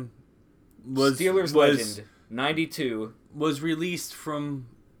Harrison was Steelers legend, 92, was released from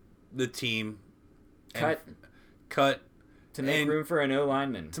the team. and cut to make and room for an O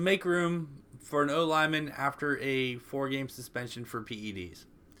lineman. to make room for an O lineman after a 4-game suspension for PEDs.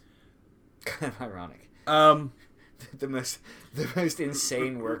 Kind of ironic. The The most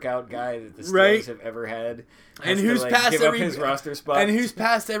insane workout guy that the Steelers Right. have ever had, And has to, who's passed give every up his roster spot, and who's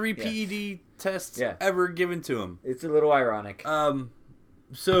passed every Yeah. PED test Yeah. ever given to him. It's a little ironic.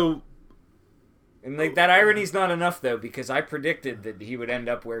 So And that irony's not enough though, because I predicted that he would end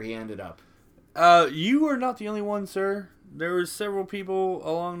up where he ended up. you are not the only one, sir. There were several people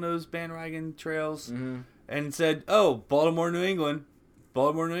along those bandwagon trails and said, "Oh, Baltimore, New England,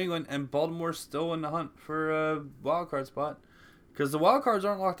 and Baltimore's still in the hunt for a wild card spot because the wild cards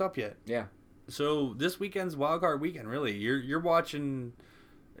aren't locked up yet." Yeah. So this weekend's wild card weekend. Really, you're watching,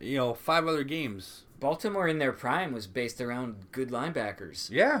 5 other games. Baltimore in their prime was based around good linebackers.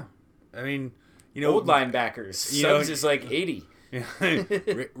 Yeah, I mean, Old linebackers. Suggs is like 80.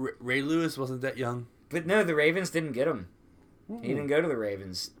 Ray Lewis wasn't that young. But no, the Ravens didn't get him. He didn't go to the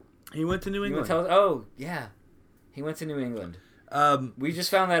Ravens. He went to New You want England. to tell us? Oh, yeah. He went to New England. We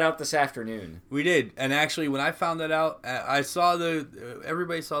just found that out this afternoon. We did, and actually, when I found that out, I saw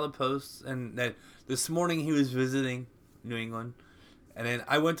everybody saw the posts, and that this morning he was visiting New England, And then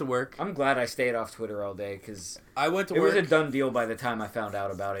I went to work. I'm glad I stayed off Twitter all day because I went to it work. was a done deal by the time I found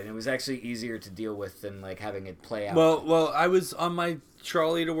out about it. And it was actually easier to deal with than like having it play out. Well, I was on my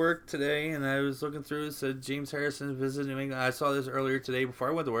trolley to work today, and I was looking through. It said James Harrison visited New England. I saw this earlier today before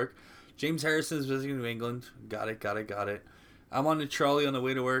I went to work. James Harrison is visiting New England. Got it. I'm on the trolley on the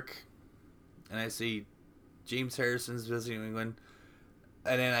way to work, and I see James Harrison's visiting New England.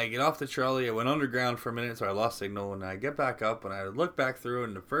 And then I get off the trolley. I went underground for a minute, so I lost signal. And I get back up, and I look back through,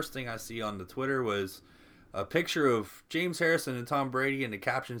 and the first thing I see on the Twitter was a picture of James Harrison and Tom Brady, and the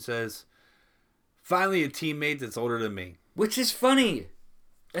caption says, "Finally a teammate that's older than me." Which is funny.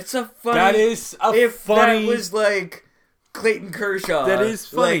 It's a funny... That is a if funny... that was like Clayton Kershaw... That is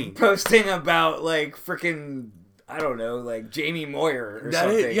funny. Like, posting about like freaking... I don't know, like Jamie Moyer or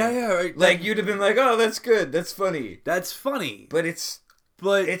something. Right. Like, you'd have been like, oh, that's good. That's funny. That's funny. But it's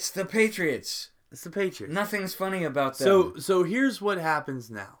the Patriots. It's the Patriots. Nothing's funny about them. So here's what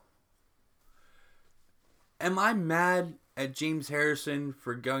happens now. Am I mad at James Harrison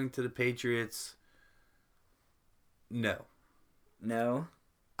for going to the Patriots? No. No?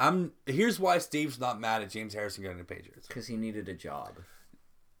 Here's why Steve's not mad at James Harrison going to the Patriots. Because he needed a job.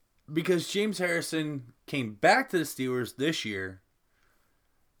 Because James Harrison came back to the Steelers this year,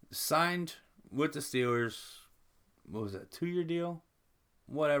 signed with the Steelers. What was that? 2-year deal?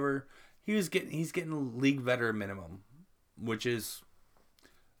 Whatever. He's getting league veteran minimum, which is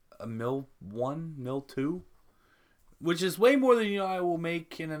 $1 million, $1 million, $2 million, which is way more than I will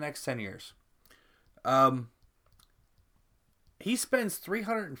make in the next 10 years. He spends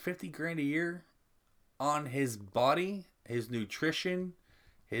 $350,000 a year on his body, his nutrition,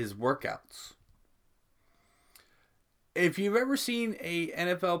 his workouts. If you've ever seen a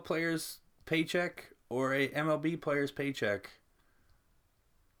NFL player's paycheck or a MLB player's paycheck,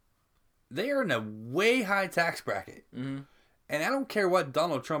 they are in a way high tax bracket. Mm-hmm. And I don't care what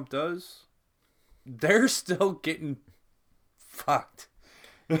Donald Trump does, they're still getting fucked.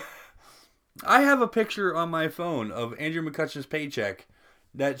 I have a picture on my phone of Andrew McCutcheon's paycheck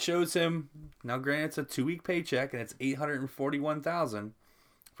that shows him, now granted it's a 2-week paycheck and it's $841,000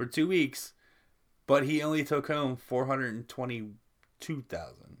 for 2 weeks, but he only took home $422,000.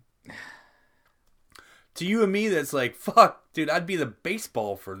 To you and me, that's like, fuck, dude, I'd be the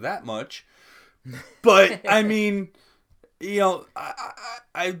baseball for that much. But I mean,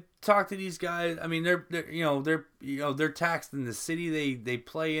 I talk to these guys. I mean, they're taxed in the city they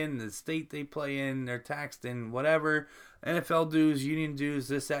play in, the state they play in. They're taxed in whatever NFL dues, union dues,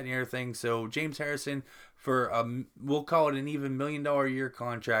 this, that, and the other thing. So James Harrison, for we'll call it an even $1 million a year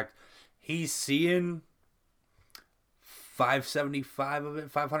contract, he's seeing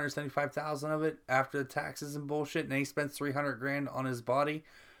 $575,000 of it after the taxes and bullshit, and then he spent $300,000 on his body.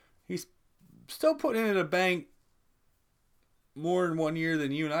 He's still putting it in a bank more in 1 year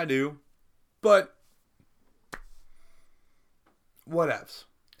than you and I do, but whatevs.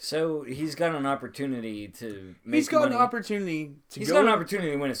 So he's got an opportunity to make He's got money. an opportunity to He's got an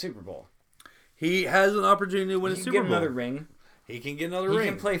opportunity to win a Super Bowl. He has an opportunity to win a Super Bowl. He can get another ring. He can get another He ring.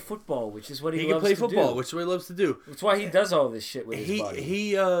 can play football, which is what he can loves play to football, do. which is what he loves to do. That's why he does all this shit with his body.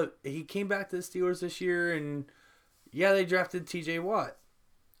 He came back to the Steelers this year, and yeah, they drafted T.J. Watt.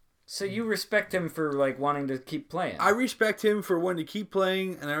 So you respect him for like wanting to keep playing. I respect him for wanting to keep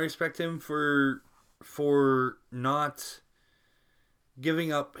playing, and I respect him for not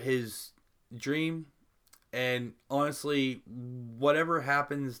giving up his dream. And honestly, whatever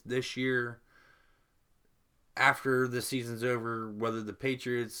happens this year after the season's over, whether the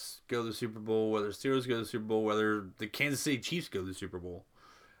Patriots go to the Super Bowl, whether the Steelers go to the Super Bowl, whether the Kansas City Chiefs go to the Super Bowl,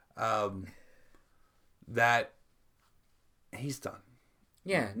 that he's done.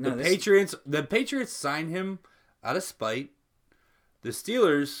 Yeah, no. The Patriots sign him out of spite. The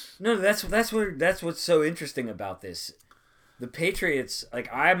Steelers. No, that's what's so interesting about this. The Patriots,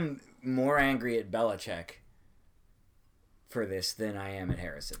 like, I'm more angry at Belichick for this than I am at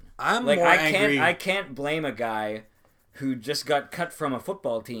Harrison. I'm like, more angry. I can't blame a guy who just got cut from a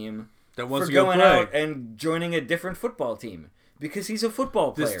football team that wants for to go going play. out and joining a different football team. Because he's a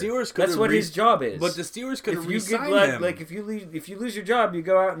football player. The Steelers could. That's what his job is. But the Steelers could have if you re-signed get him. like if you lose your job, you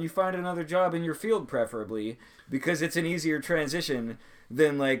go out and you find another job in your field, preferably, because it's an easier transition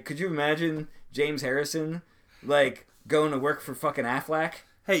than like. Could you imagine James Harrison like going to work for fucking Aflac?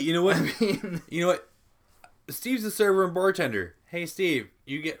 Hey, you know what? I mean, you know what? Steve's a server and bartender. Hey, Steve,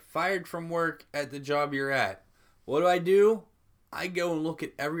 you get fired from work at the job you're at. What do? I go and look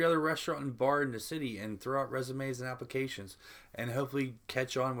at every other restaurant and bar in the city and throw out resumes and applications and hopefully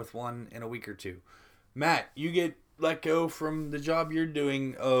catch on with one in a week or two. Matt, you get let go from the job you're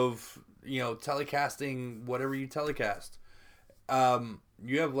doing of, telecasting whatever you telecast.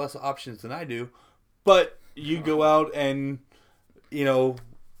 you have less options than I do, but you go out and and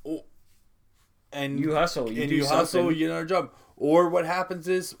You hustle. You do hustle. something. You know, job. Or what happens?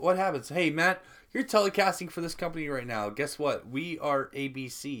 Hey, Matt, you're telecasting for this company right now. Guess what? We are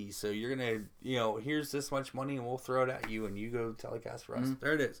ABC, so you're gonna, here's this much money, and we'll throw it at you, and you go telecast for us.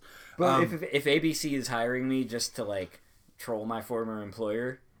 There it is. But if ABC is hiring me just to like troll my former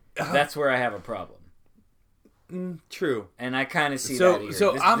employer, that's where I have a problem. True. And I kind of see So- that here.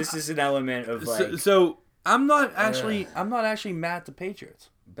 so This is an element of like So I'm not actually mad at the Patriots.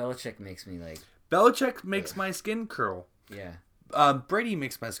 Belichick makes me like, Belichick makes my skin curl. yeah. Brady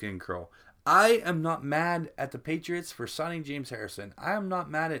makes my skin curl. I am not mad at the Patriots for signing James Harrison. I am not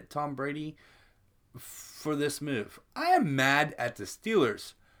mad at Tom Brady for this move. I am mad at the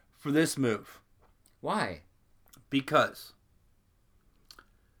Steelers for this move Why? because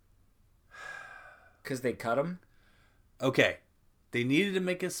Because they cut him? okay, they needed to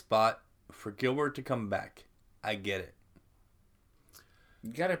make a spot for Gilbert to come back. I get it.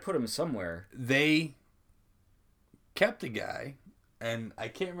 You got to put him somewhere. They kept a guy, and I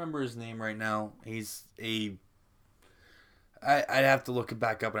can't remember his name right now. He's I'd have to look it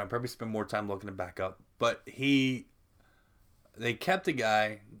back up, and I'd probably spend more time looking it back up. But they kept a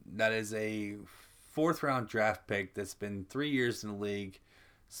guy that is a 4th-round draft pick that's been 3 years in the league,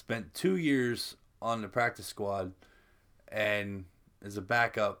 spent 2 years on the practice squad, and is a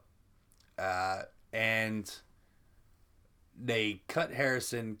backup, and they cut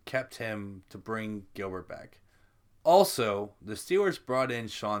Harrison, kept him to bring Gilbert back. Also, the Steelers brought in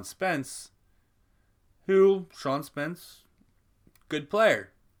Sean Spence, good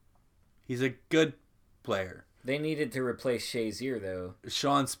player. He's a good player. They needed to replace Shazier, though.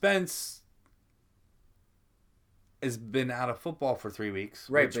 Sean Spence has been out of football for 3 weeks,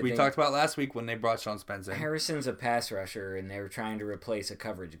 Right, which but we talked about last week when they brought Sean Spence in. Harrison's a pass rusher, and they were trying to replace a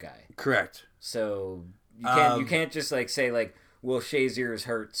coverage guy. Correct. So you can't just like say like, well, Shazier is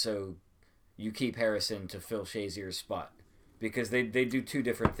hurt, so you keep Harrison to fill Shazier's spot, because they do two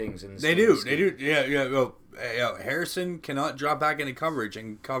different things in this. They do. Yeah. Well, Harrison cannot drop back into coverage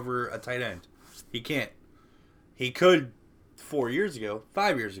and cover a tight end. He can't. He could 4 years ago,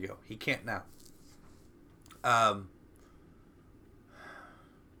 5 years ago. He can't now.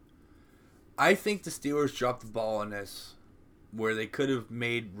 I think the Steelers dropped the ball on this, where they could have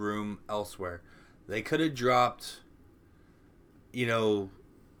made room elsewhere. They could have dropped, There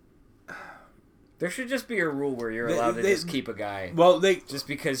should just be a rule where you're allowed to just keep a guy. Well, just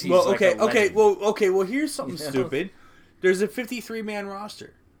because he's okay. legend. Well, here's something You know? stupid. There's a 53-man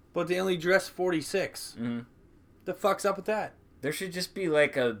roster, but they only dress 46. Mm-hmm. The fuck's up with that? There should just be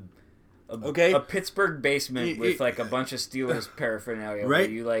like a Pittsburgh basement with like a bunch of Steelers paraphernalia. Right.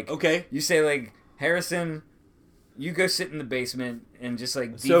 Where you you say like, Harrison, you go sit in the basement and just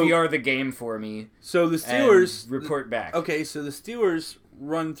like DVR the game for me. So the Steelers report back. Okay, so the Steelers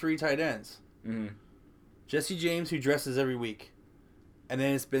run 3 tight ends. Mm-hmm. Jesse James, who dresses every week, and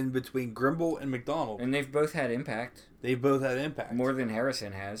then it's been between Grimble and McDonald. And they've both had impact. They both had impact. More than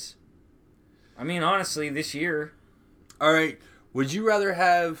Harrison has. I mean, honestly, this year. All right. Would you rather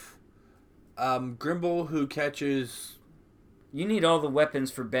have Grimble, who catches... You need all the weapons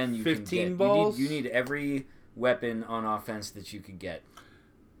for Ben you 15 can get. balls? You need every weapon on offense that you could get.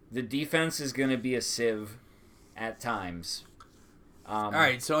 The defense is going to be a sieve at times. All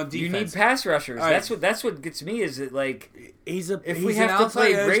right, so on defense... You need pass rushers. Right. That's what gets me, is that, like... If we have to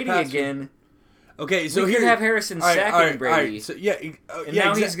play Brady again... Okay, so we could have Harrison sacking Brady. All right, so and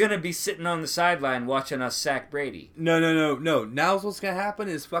now he's going to be sitting on the sideline watching us sack Brady. No. Now what's going to happen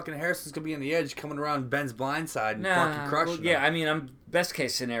is fucking Harrison's going to be on the edge coming around Ben's blind side and fucking crushing him. Yeah, I mean, best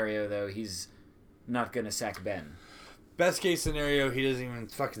case scenario, though, he's not going to sack Ben. Best case scenario, he doesn't even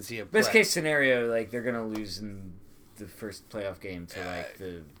fucking see a play. Best case scenario, like, they're going to lose in the first playoff game to, like,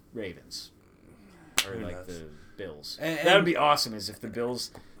 the Ravens. Or, like, the Bills. That would be awesome, is if the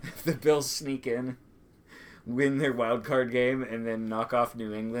Bills sneak in, win their wild card game, and then knock off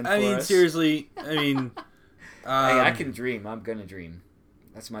New England for us. Seriously, I mean... hey, I can dream. I'm going to dream.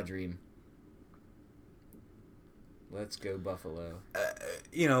 That's my dream. Let's go, Buffalo.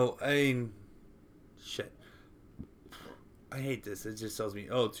 Shit. I hate this. It just tells me,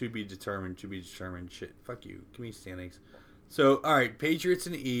 to be determined. Shit. Fuck you. Give me standings. So, all right. Patriots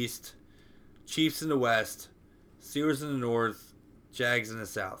in the East. Chiefs in the West. Steelers in the North. Jags in the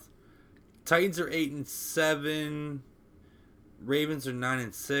South. Titans are 8-7. Ravens are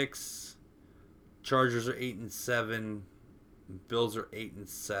 9-6. Chargers are 8-7. Bills are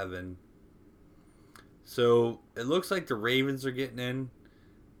 8-7. So it looks like the Ravens are getting in,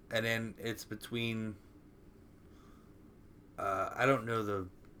 and then it's between I don't know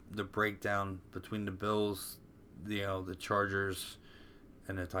the breakdown between the Bills, the Chargers,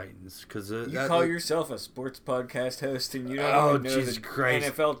 and the Titans. Because you call yourself a sports podcast host, and you don't even know Jesus the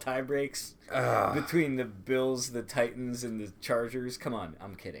Christ. NFL tie breaks between the Bills, the Titans, and the Chargers. Come on,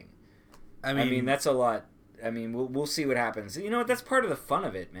 I'm kidding. I mean that's a lot. I mean, we'll see what happens. You know what? That's part of the fun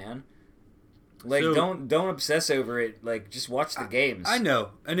of it, man. Like, don't obsess over it. Like, just watch the games. I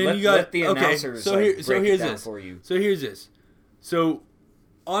know, and then you got let the announcers break it down for you. So here's this. So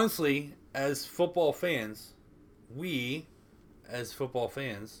honestly, as football fans,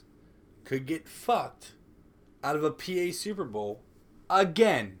 could get fucked out of a PA Super Bowl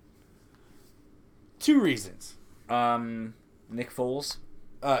again. 2 reasons. Nick Foles.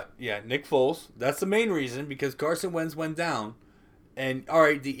 Nick Foles. That's the main reason, because Carson Wentz went down, and all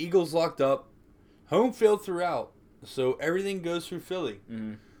right, the Eagles locked up. Home field throughout, so everything goes through Philly.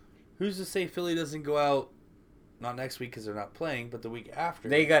 Mm-hmm. Who's to say Philly doesn't go out, not next week because they're not playing, but the week after?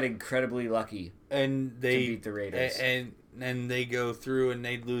 They got incredibly lucky and they to beat the Raiders. And they go through and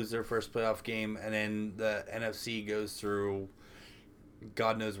they lose their first playoff game, and then the NFC goes through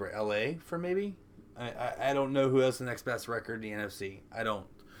God knows where, LA for maybe? I don't know who has the next best record in the NFC. I don't.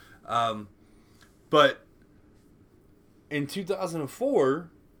 But in 2004,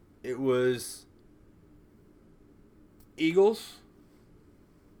 it was Eagles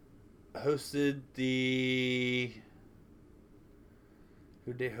hosted the...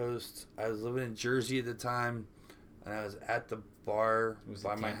 Who'd they host? I was living in Jersey at the time, and I was at the bar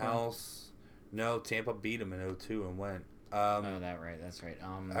by my house. No, Tampa beat them in 2002 and went. That's right.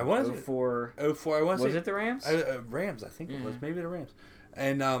 I want to 04. I want to Was it the Rams? Rams, I think it was. Maybe the Rams.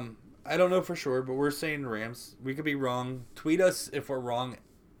 And I don't know for sure, but we're saying the Rams. We could be wrong. Tweet us if we're wrong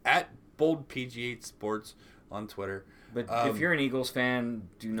at BoldPG8 Sports on Twitter. But if you're an Eagles fan,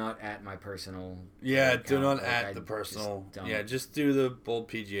 do not at my personal. Yeah, do not at the personal. Just do the Bold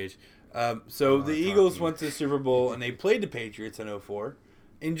PGH. So the Eagles went to the Super Bowl and they played the Patriots in 2004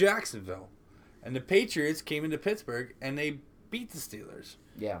 in Jacksonville. And the Patriots came into Pittsburgh and they beat the Steelers.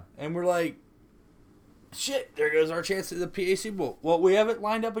 Yeah. And we're like, shit, there goes our chance at the PA Super Bowl. Well, we have it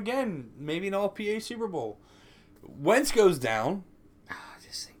lined up again. Maybe an all PA Super Bowl. Wentz goes down.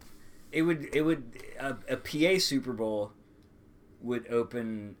 It would a PA Super Bowl would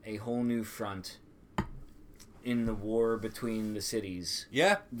open a whole new front in the war between the cities.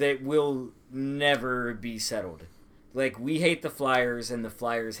 Yeah. That will never be settled. Like, we hate the Flyers and the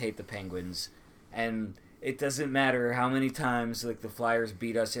Flyers hate the Penguins, and it doesn't matter how many times like the Flyers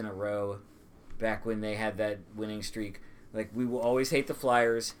beat us in a row back when they had that winning streak. Like, we will always hate the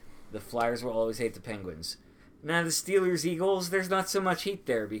Flyers. The Flyers will always hate the Penguins. Now, the Steelers, Eagles, there's not so much heat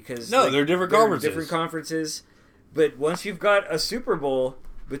there because... No, they're different conferences. But once you've got a Super Bowl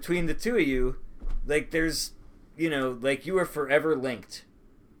between the two of you, like, there's, like, you are forever linked.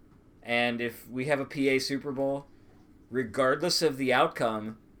 And if we have a PA Super Bowl, regardless of the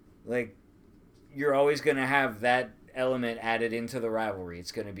outcome, like, you're always going to have that element added into the rivalry.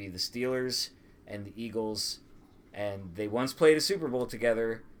 It's going to be the Steelers and the Eagles, and they once played a Super Bowl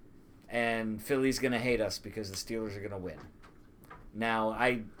together, and Philly's going to hate us because the Steelers are going to win. Now,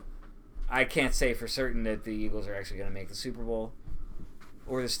 I can't say for certain that the Eagles are actually going to make the Super Bowl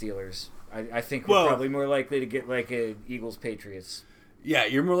or the Steelers. I think we're probably more likely to get like a Eagles-Patriots. Yeah,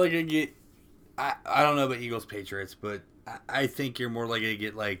 you're more likely to get... I don't know about Eagles-Patriots, but I think you're more likely to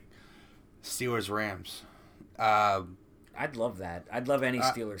get like Steelers-Rams. I'd love that. I'd love any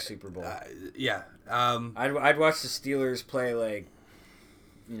Steelers Super Bowl. Yeah. I'd watch the Steelers play like...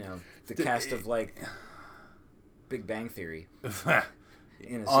 the cast of like Big Bang Theory.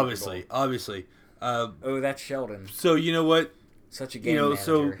 Obviously. That's Sheldon. So you know what? Such a game manager.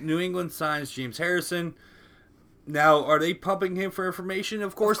 So New England signs James Harrison. Now, are they pumping him for information?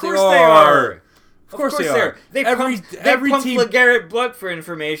 Of course they are. Of course they are. They pumped LeGarrette Blount for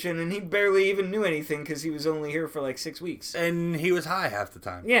information, and he barely even knew anything because he was only here for like 6 weeks. And he was high half the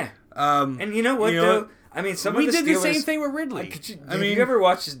time. Yeah. And you know what, though? I mean, we did the same thing with Ridley. Have you ever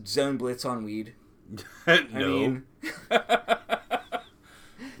watched Zone Blitz on weed? No.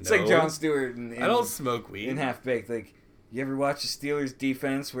 It's like Jon Stewart. I don't smoke weed. In Half Baked. Like, you ever watch the Steelers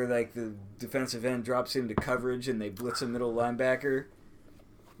defense where like the defensive end drops into coverage and they blitz a middle linebacker?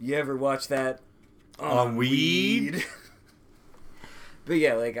 You ever watch that on weed? But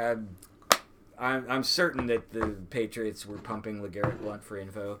yeah, like I'm certain that the Patriots were pumping LeGarrette Blount for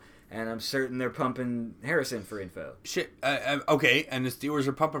info. And I'm certain they're pumping Harrison for info. Shit. Okay, and the Steelers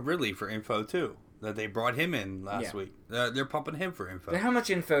are pumping Ridley for info, too. That they brought him in last week. They're pumping him for info. But how much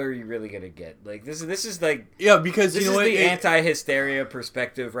info are you really going to get? Like, this is like... Yeah, because, this is the anti-hysteria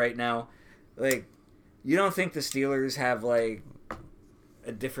perspective right now. Like, You don't think the Steelers have like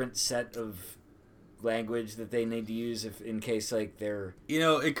a different set of language that they need to use if in case like they're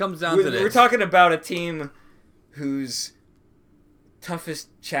It comes down to this. we're talking about a team whose toughest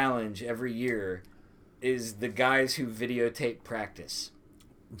challenge every year is the guys who videotape practice.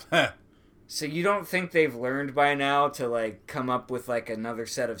 So you don't think they've learned by now to like come up with like another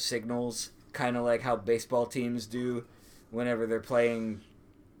set of signals, kind of like how baseball teams do whenever they're playing,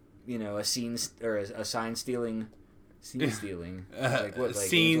 a scene or a sign stealing, like what, like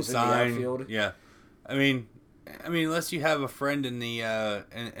scene Angels in the sign. outfield? Yeah, I mean, unless you have a friend in the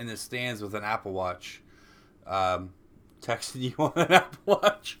in the stands with an Apple Watch, texting you on an Apple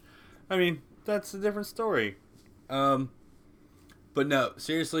Watch, that's a different story. But no,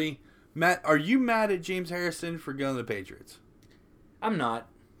 seriously, Matt, are you mad at James Harrison for going to the Patriots? I'm not.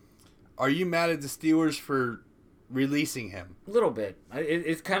 Are you mad at the Steelers for releasing him? A little bit.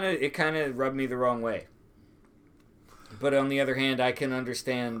 It kind of rubbed me the wrong way. But on the other hand, I can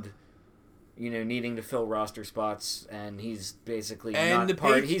understand, needing to fill roster spots, and he's basically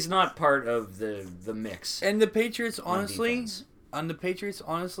he's not part of the mix. And the Patriots, honestly, defense.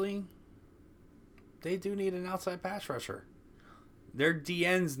 They do need an outside pass rusher. Their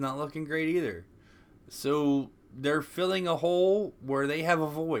DN's not looking great either. So they're filling a hole where they have a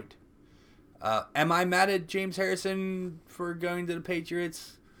void. Am I mad at James Harrison for going to the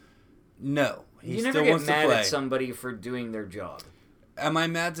Patriots? No. You never get mad at somebody for doing their job. Am I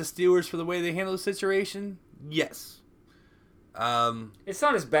mad at the Steelers for the way they handled the situation? Yes. It's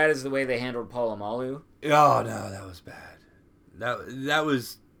not as bad as the way they handled Polamalu. Oh, no, that was bad. That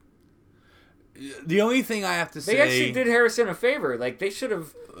was... The only thing I have to say... They actually did Harrison a favor. Like, they should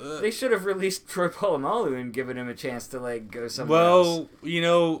have released Troy Polamalu and given him a chance to, like, go somewhere else.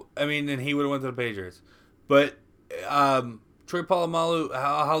 Well, then he would have went to the Patriots. But Troy Polamalu,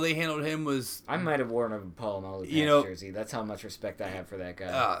 how they handled him was... I might have worn a Polamalu patch jersey. That's how much respect I have for that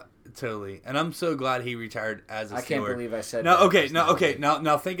guy. Totally. And I'm so glad he retired as a Steeler. I can't believe I said that. Okay.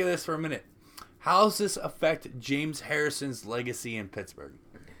 Now think of this for a minute. How does this affect James Harrison's legacy in Pittsburgh?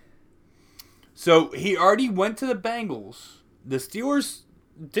 So he already went to the Bengals. The Steelers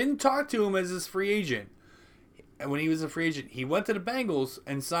didn't talk to him as his free agent. And when he was a free agent, he went to the Bengals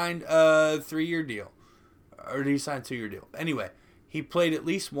and signed a 3-year deal. Or did he sign a 2-year deal? Anyway, he played at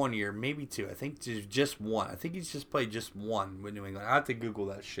least 1 year, maybe 2. I think just 1. I think he's just played just 1 with New England. I have to Google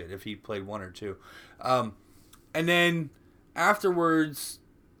that shit if he played 1 or 2. And then afterwards,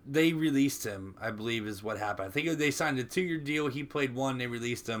 they released him, I believe is what happened. I think they signed a 2-year deal. He played 1. They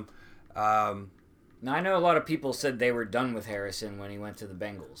released him. Now, I know a lot of people said they were done with Harrison when he went to the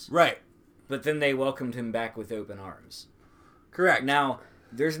Bengals. Right. But then they welcomed him back with open arms. Correct. Now,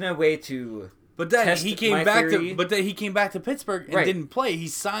 there's no way to But then test he came my back theory. he came back to Pittsburgh and didn't play. He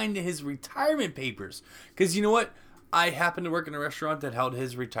signed his retirement papers. Because you know what? I happened to work in a restaurant that held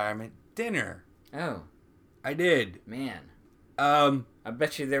his retirement dinner. Oh. I did. Man. I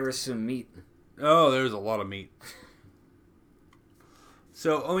bet you there was some meat. Oh, there's a lot of meat.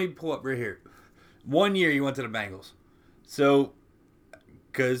 So let me pull up right here. 1 year he went to the Bengals. So,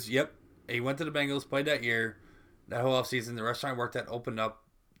 he went to the Bengals, played that year, that whole offseason. The restaurant I worked at opened up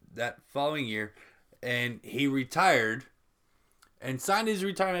that following year, and he retired and signed his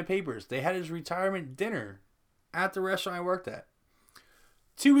retirement papers. They had his retirement dinner at the restaurant I worked at.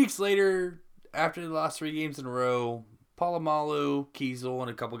 2 weeks later, after they lost 3 games in a row, Polamalu, Kiesel,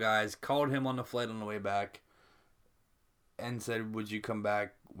 and a couple guys called him on the flight on the way back and said, would you come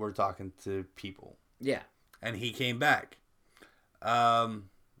back? We're talking to people. Yeah. And he came back. But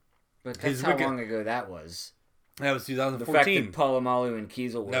that's how long ago that was. That was 2014. The fact that Polamalu and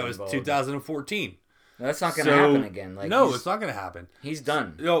Kiesel were That was involved. 2014. No, that's not going to happen again. No, it's not going to happen. He's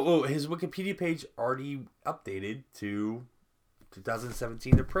done. His Wikipedia page already updated to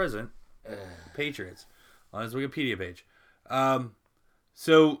 2017 to present. Patriots on his Wikipedia page.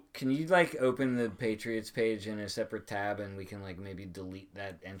 So can you open the Patriots page in a separate tab and we can maybe delete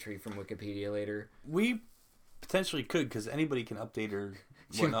that entry from Wikipedia later? We potentially could because anybody can update or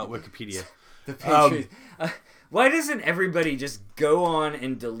whatnot Wikipedia. The Patriots. Why doesn't everybody just go on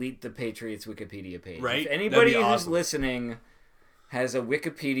and delete the Patriots Wikipedia page? Right? If anybody who's awesome. listening has a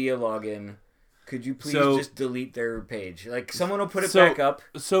Wikipedia login, could you please just delete their page? Someone will put it back up.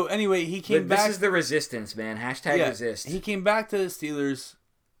 So anyway, he came back. This is the resistance, man. Hashtag resist. He came back to the Steelers,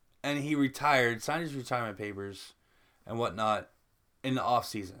 and he retired, signed his retirement papers, and whatnot, in the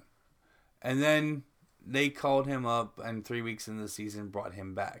offseason. And then they called him up, and 3 weeks into the season brought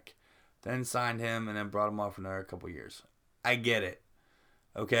him back. Then signed him, and then brought him off for another couple years. I get it.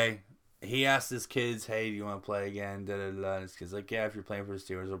 Okay? He asked his kids, hey, do you want to play again? Da, da, da. And his kids like, yeah, if you're playing for the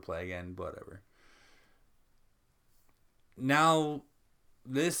Steelers, we'll play again. Whatever. now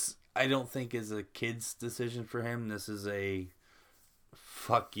this I don't think is a kid's decision for him. This is a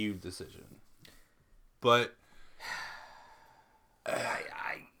fuck you decision. But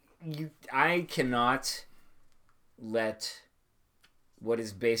I cannot let what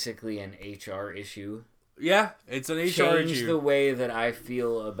is basically an HR issue yeah, it's an HR change issue. the way that I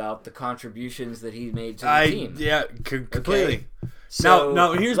feel about the contributions that he made to the team. Yeah, completely. Okay? So,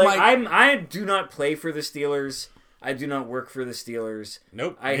 no, here's like, my... I do not play for the Steelers. I do not work for the Steelers.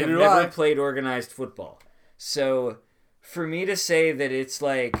 Nope. I have neither do never played organized football. So for me to say that it's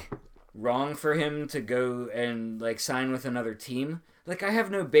like wrong for him to go and like sign with another team, like I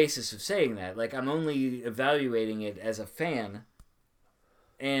have no basis of saying that. Like I'm only evaluating it as a fan.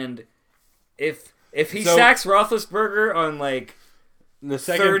 And if he sacks Roethlisberger on like the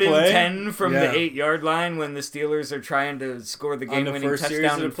second 3rd play, and 10 from the 8-yard line when the Steelers are trying to score the game-winning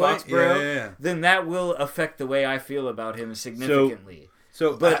touchdown in Foxborough, then that will affect the way I feel about him significantly.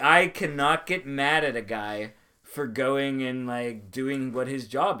 But I cannot get mad at a guy for going and like doing what his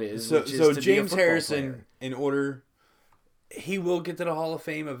job is, which is to James be a football Harrison, player. in order, he will get to the Hall of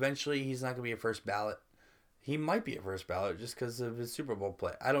Fame eventually. He's not going to be a first ballot. He might be a first ballot just because of his Super Bowl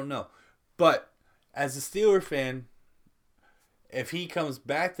play. I don't know. But as a Steeler fan, if he comes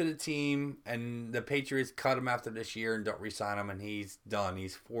back to the team and the Patriots cut him after this year and don't re-sign him and he's done,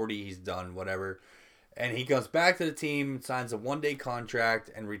 he's 40, he's done, whatever, and he comes back to the team, signs a one-day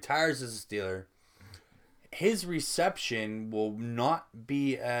contract, and retires as a Steeler, his reception will not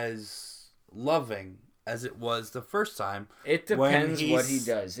be as loving as it was the first time. It depends what he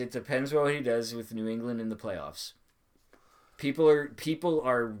does. It depends what he does with New England in the playoffs. People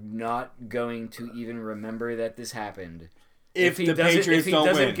are not going to even remember that this happened. If he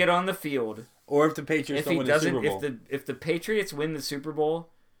doesn't get on the field, or if the Patriots don't win the Super Bowl. If the Patriots win the Super Bowl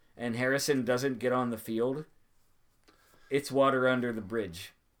and Harrison doesn't get on the field, it's water under the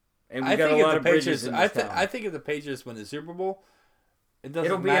bridge. And we got a lot of bridges in this town. I think if the Patriots win the Super Bowl,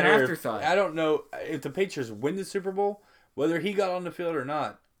 it'll be an afterthought. I don't know if the Patriots win the Super Bowl, whether he got on the field or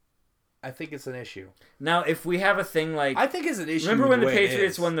not. I think it's an issue. Now, if we have a thing like... I think it's an issue. Remember when the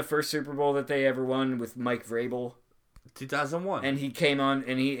Patriots won the first Super Bowl that they ever won with Mike Vrabel? 2001. And he came on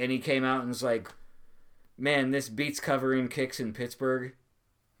and he came out and was like, man, this beats covering kicks in Pittsburgh.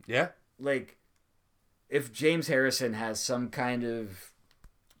 Yeah. Like, if James Harrison has some kind of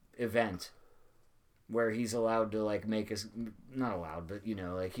event where he's allowed to like make us not allowed, but you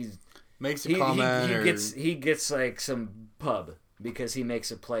know, like makes a comment. He gets like some pub because he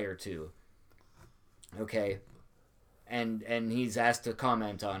makes a play or two. Okay. And he's asked to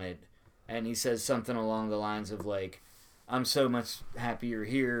comment on it. And he says something along the lines of like, I'm so much happier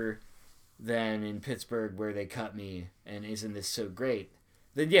here than in Pittsburgh where they cut me, and isn't this so great?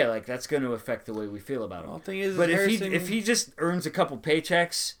 Then yeah, like that's going to affect the way we feel about him. Well, thing is, but if he just earns a couple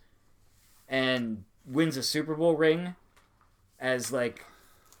paychecks and wins a Super Bowl ring as like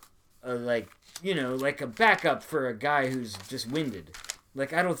a backup for a guy who's just winded,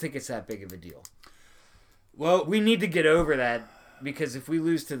 like I don't think it's that big of a deal. Well, we need to get over that because if we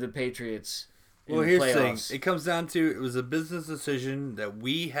lose to the Patriots, well, here's the thing: it comes down to it was a business decision that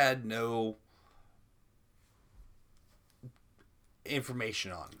we had no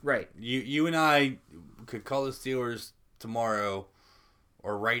information on. Right. You and I could call the Steelers tomorrow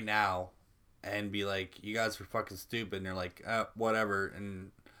or right now and be like, you guys were fucking stupid. And they're like, whatever.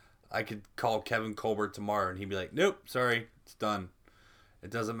 And I could call Kevin Colbert tomorrow and he'd be like, nope, sorry, it's done. It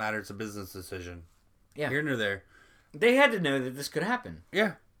doesn't matter. It's a business decision. Yeah. Here nor there. They had to know that this could happen.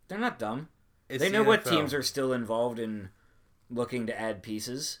 Yeah. They're not dumb. It's they know the what NFL. teams are still involved in looking to add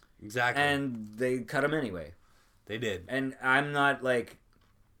pieces. Exactly. And they cut them anyway. They did. And I'm not like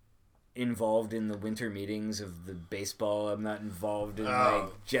involved in the winter meetings of the baseball. I'm not involved in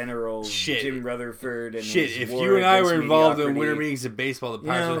like General Jim Rutherford and if you and I were involved in winter meetings of baseball, the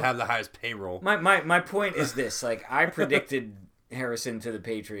Pirates would have the highest payroll. My point is this: like I predicted Harrison to the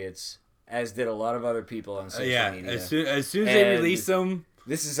Patriots, as did a lot of other people on social media. As soon as they release them,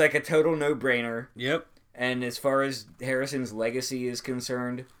 this is like a total no-brainer. Yep. And as far as Harrison's legacy is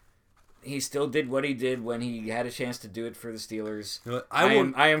concerned, he still did what he did when he had a chance to do it for the Steelers.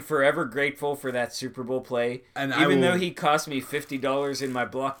 I am forever grateful for that Super Bowl play, and even though he cost me $50 in my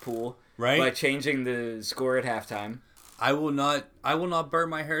block pool by changing the score at halftime. I will not burn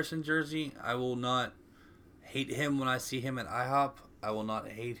my Harrison jersey. I will not hate him when I see him at IHOP. I will not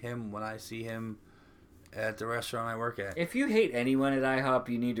hate him when I see him at the restaurant I work at. If you hate anyone at IHOP,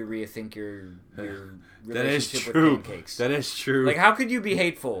 you need to rethink your relationship with pancakes. That is true. Like, how could you be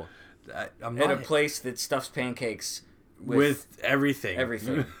hateful I'm not at a place that stuffs pancakes with everything?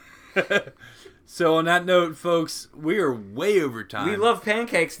 Everything. So on that note, folks, we are way over time. We love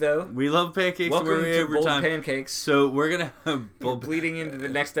pancakes, though. We love pancakes. Welcome we're way to over Bold time. Pancakes. So we're gonna We're bleeding into the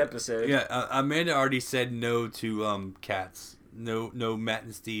next episode. Yeah, Amanda already said no to cats. No, Matt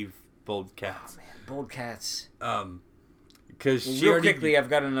and Steve bold cats. Oh, man, bold cats. Because Well, she real already quickly, I've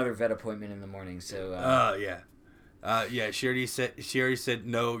got another vet appointment in the morning, so. yeah. She already said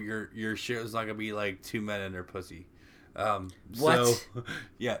no. Your shit is not gonna be like two men and their pussy. What? So,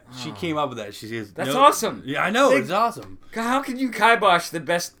 yeah, she came up with that. She says That's no. awesome. Yeah, I know, it's awesome. God, how could you kibosh the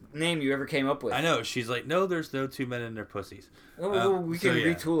best name you ever came up with? I know. She's like, no, there's no two men and their pussies. We can yeah.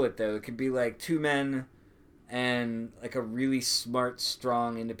 retool it though. It could be like two men and like a really smart,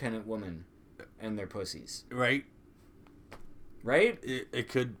 strong, independent woman and their pussies. Right? Right? It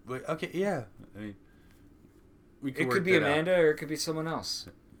could. Okay, yeah. I mean, we It work could be that out. Amanda or it could be someone else.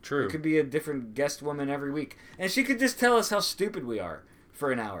 True. It could be a different guest woman every week. And she could just tell us how stupid we are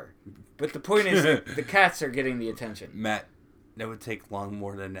for an hour. But the point is that the cats are getting the attention. Matt, that would take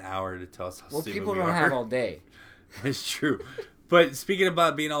more than an hour to tell us how Well, stupid people we don't are. have all day. It's true. But speaking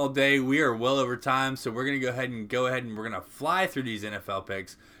about being all day, we are well over time, so we're going to go ahead and we're going to fly through these NFL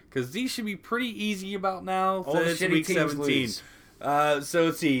picks because these should be pretty easy about now. All the It's shitty week teams 17. lose. So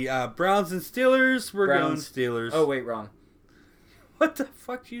let's see. Browns and Steelers. We're Browns. going Steelers. Oh, wait, wrong. What the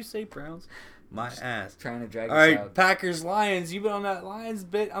fuck do you say, Browns? My ass. Trying to drag All this right, out. Packers, Lions. You've been on that Lions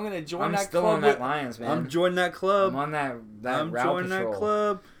bit. I'm going to join I'm that still club. on that Lions, man. I'm joining that club. I'm on that I'm route joining patrol. that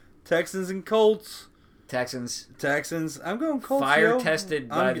club. Texans and Colts. Texans. I'm going Colts. Fire yo. tested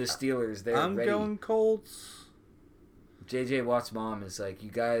by I'm- the Steelers. They're I'm ready. going Colts. JJ Watt's mom is like, you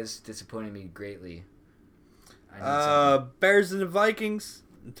guys disappointed me greatly. I need something. Bears and the Vikings.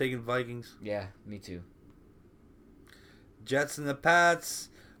 I'm taking Vikings. Yeah, me too. Jets and the Pats.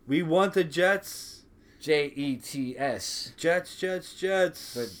 We want the Jets. Jets.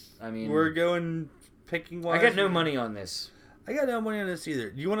 Jets. But, I mean, We're going picking one. I got no money on this. I got no money on this either.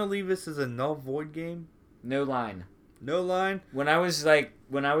 Do you want to leave this as a null void game? No line. No line? When I was like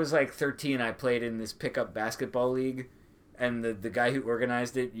 13, I played in this pickup basketball league, and the guy who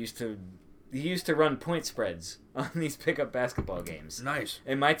organized it used to run point spreads on these pickup basketball games. Nice.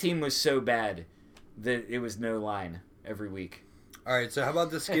 And my team was so bad that it was no line every week. All right, so how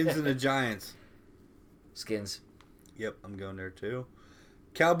about the Skins and the Giants? Skins. Yep, I'm going there too.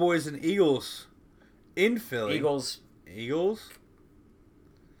 Cowboys and Eagles in Philly. Eagles.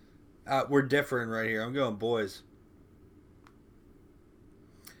 We're different right here. I'm going boys.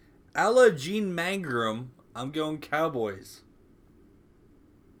 Alla Gene Mangrum. I'm going Cowboys.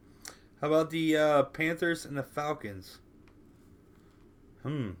 How about the Panthers and the Falcons?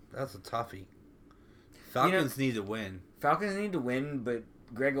 That's a toughie. Falcons need to win. Falcons need to win, but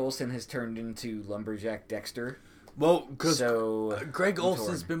Greg Olsen has turned into Lumberjack Dexter. Well, because So Greg I'm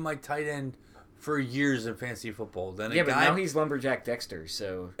Olsen's torn. been my tight end for years in fantasy football. Then Yeah, but now he's Lumberjack Dexter,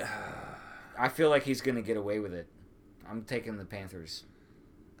 so I feel like he's going to get away with it. I'm taking the Panthers.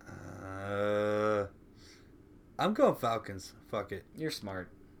 I'm going Falcons. Fuck it. You're smart.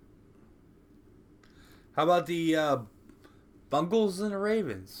 How about the Bungles and the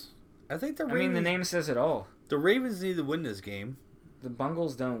Ravens? I think the Ravens. the name says it all. The Ravens need to win this game, The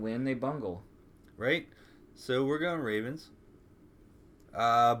Bungles don't win, they bungle. right? So we're going Ravens.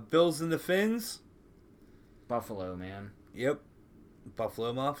 Bills and the Fins. Buffalo, man. Yep.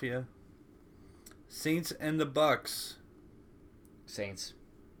 Buffalo Mafia. Saints and the Bucks. Saints.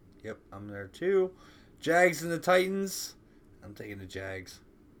 Yep, I'm there too. Jags and the Titans. I'm taking the Jags.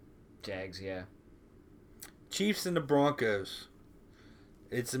 Jags, yeah. Chiefs and the Broncos.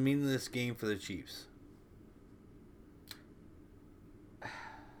 It's a meaningless game for the Chiefs.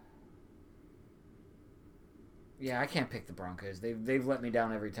 Yeah, I can't pick the Broncos. They've let me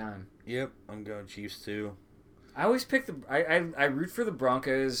down every time. Yep, I'm going Chiefs too. I always pick I root for the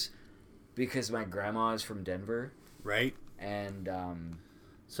Broncos because my grandma is from Denver, Right? and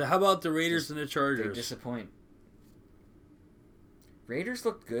So how about the Raiders and the they Chargers? disappoint. Raiders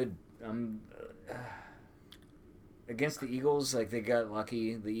looked good. Against the Eagles, like, they got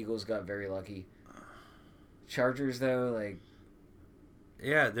lucky. The Eagles got very lucky. Chargers, though, like,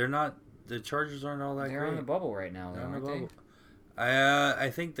 Yeah, they're not. The Chargers aren't all that they're great. on the bubble right now, They're though, on aren't the they? bubble. I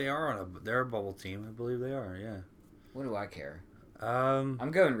think they are they're a bubble team. I believe they are. Yeah. What do I care? I'm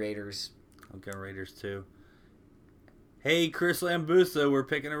I'm going Raiders. going Raiders too. Hey, Chris Lambusa, we're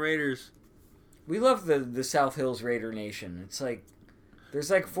picking the Raiders. We love the South Hills Raider Nation. It's like, there's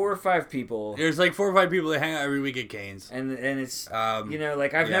like 4 or 5 people, There's like 4 or 5 people that hang out every week at Canes. and it's, Um, you know,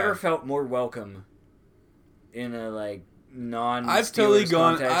 like, I've yeah. never felt more welcome in a, like, non-Steelers I've totally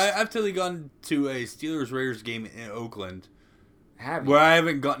gone. context. I've totally gone to a Steelers Raiders game in Oakland. Have you? Where I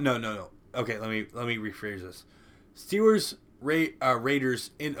haven't gone. No. Okay, let me rephrase this. Steelers,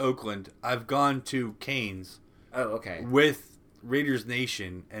 Raiders in Oakland. I've gone to Canes Oh, okay. with Raiders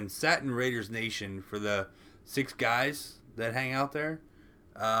Nation and sat in Raiders Nation for the 6 guys that hang out there.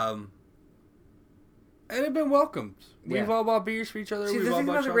 And have been welcomed. Yeah. We've all bought beers for each other. See, We've the all thing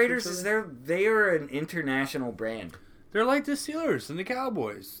bought about the shots for Raiders each is other. they are an international brand. They're like the Steelers and the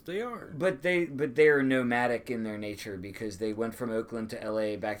Cowboys. They are. But they are nomadic in their nature because they went from Oakland to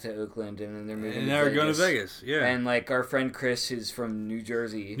LA, back to Oakland, and then they're moving And to now Vegas. we're going to Vegas. Yeah. And like our friend Chris is from New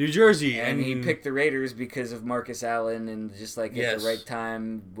Jersey. New Jersey. And he picked the Raiders because of Marcus Allen and just like at Yes. the right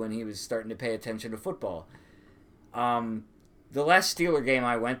time when he was starting to pay attention to football. The last Steeler game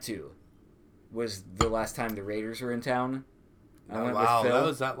I went to was the last time the Raiders were in town. I went wow, with Phil. that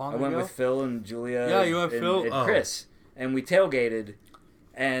was that long I went ago? with Phil and Julia. Yeah, you went and, Phil? and Oh. Chris, and we tailgated.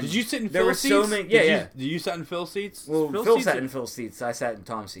 And Did you sit in there Phil were seats? so many. Yeah. Did you sit in Phil seats? Well, Phil Phil seats sat are- in Phil's seats. I sat in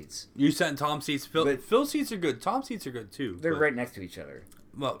Tom's seats. You sat in Tom seats. But- Phil seats are good. Tom seats are good too. They're but- right next to each other.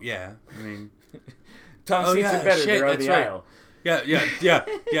 Well, yeah. I mean, Tom's Oh, seats yeah, are better. shit, They're on that's the right. aisle.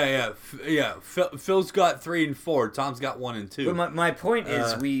 yeah. Phil's got 3 and 4. Tom's got 1 and 2. But my point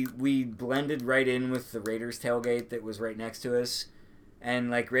is, we blended right in with the Raiders tailgate that was right next to us, and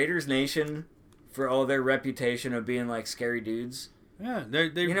like Raiders Nation, for all their reputation of being like scary dudes, yeah, they're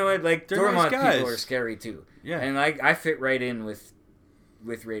you know what? Like they're Dormont nice guys. people are scary too. Yeah. And I fit right in with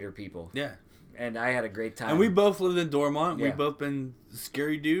Raider people, yeah. and I had a great time. And we both lived in Dormont. Yeah. We've both been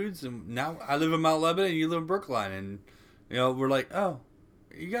scary dudes, and now I live in Mount Lebanon, and you live in Brookline, and you know we're like, oh,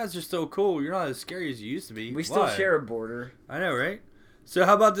 you guys are still cool. You're not as scary as you used to be. we still Why? share a border. I know, right? So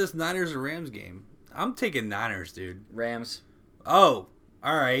how about this Niners and Rams game? I'm taking Niners, dude. Rams. Oh,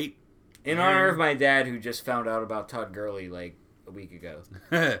 all right. In honor of my dad, who just found out about Todd Gurley like a week ago.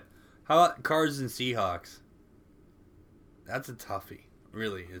 How about Cards and Seahawks? That's a toughie.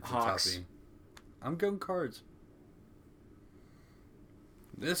 Really, it's Hawks. a toughie. I'm going Cards.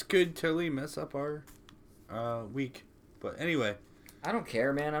 This could totally mess up our week. But anyway. I don't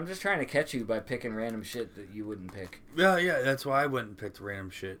care, man. I'm just trying to catch you by picking random shit that you wouldn't pick. Yeah, that's why I wouldn't pick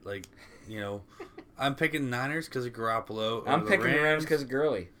random shit. Like, you know, I'm picking Niners because of Garoppolo. I'm over picking the Rams Rams because of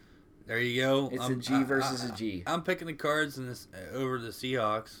Gurley. There you go. It's a G versus a G. I'm picking the Cards and this over the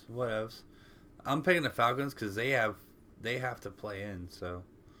Seahawks. What else? I'm picking the Falcons because they have to play in. So,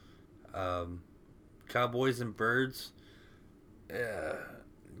 Cowboys and Birds.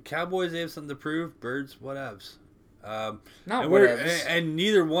 Cowboys, they have something to prove. Birds, whatevs. Not and whatevs. and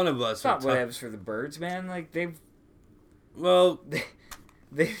neither one of us. It's not are whatevs for the Birds, man. Like well,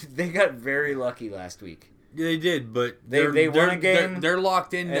 they got very lucky last week. they did, but They won a game, They're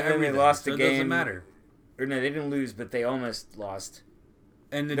locked in, and then they everything, lost so a it doesn't game. matter. Or no, they didn't lose, but they almost lost.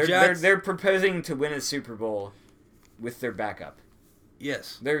 And the They're Jets, they're proposing to win a Super Bowl with their backup.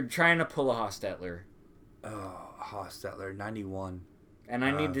 yes. They're trying to pull a Hostetler, Oh, Hostetler, 91. and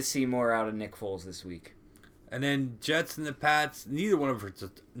I need to see more out of Nick Foles this week. And then Jets and the Pats. Neither one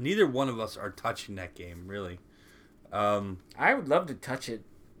of us are touching that game, really. I would love to touch it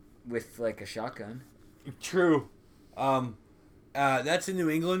with like a shotgun. True. That's in New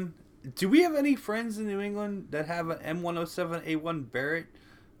England. Do we have any friends in New England that have an M107A1 Barrett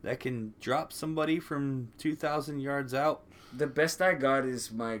that can drop somebody from 2,000 yards out? The best I got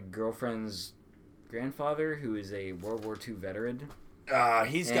is my girlfriend's grandfather, who is a World War II veteran.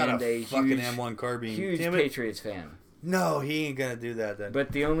 He's got And a a fucking huge- M1 carbine. Huge Damn it. Patriots fan. No, he ain't gonna do that then.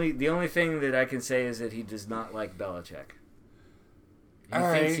 But the only thing that I can say is that he does not like Belichick. He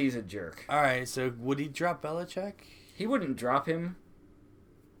All thinks right. he's a jerk. All right, so would he drop Belichick? He wouldn't drop him,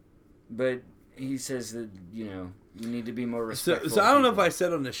 but he says that, you need to be more respectful. So I of don't know if people. I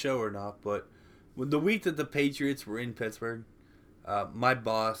said on the show or not, but when the week that the Patriots were in Pittsburgh, my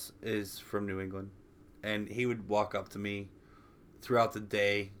boss is from New England, and he would walk up to me throughout the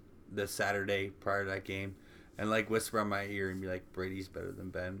day, the Saturday prior to that game, and like whisper in my ear and be like, "Brady's better than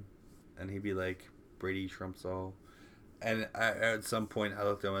Ben," and he'd be like, "Brady trumps all." And at some point, I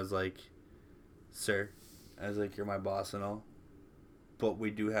looked at him, I was like, "Sir," I was like, "You're my boss and all, but we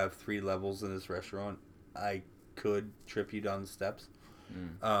do have 3 levels in this restaurant. I could trip you down the steps."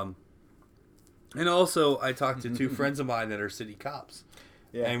 And also, I talked to 2 friends of mine that are city cops,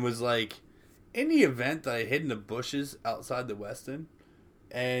 and was like, in the event that I hid in the bushes outside the Westin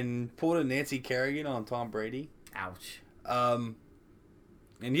and pulled a Nancy Kerrigan on Tom Brady, Ouch. and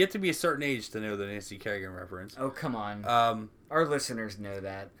you have to be a certain age to know the Nancy Kerrigan reference. Oh, come on. Our listeners know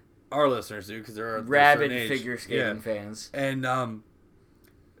that. Our listeners do, because they're Rabid a certain age. figure skating Yeah. fans. And I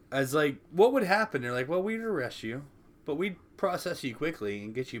was like, what would happen? They're like, well, we'd arrest you, but we'd process you quickly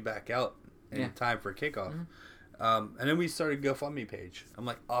and get you back out in Yeah. time for kickoff. And then we started a GoFundMe page. I'm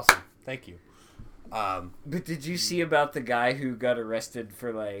like, awesome, thank you. But did you see about the guy who got arrested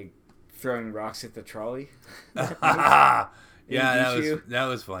for like throwing rocks at the trolley? Yeah, that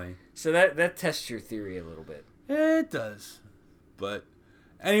was funny. So that tests your theory a little bit. It does. But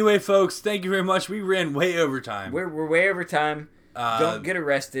anyway, folks, thank you very much. We ran way over time. We're way over time. Don't get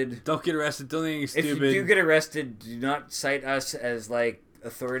arrested. Don't get arrested. Don't think anything stupid. If you do get arrested, do not cite us as like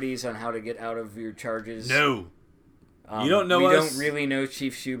authorities on how to get out of your charges. No. You don't know us. We don't really know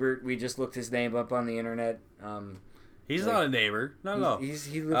Chief Schubert. We just looked his name up on the internet. He's not a neighbor. No. He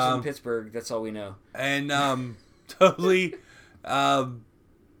lives in Pittsburgh. That's all we know. And totally.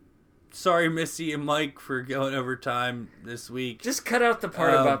 Sorry, Missy and Mike, for going over time this week. Just cut out the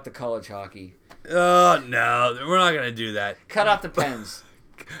part about the college hockey. Oh, no. We're not going to do that. Cut out the pens.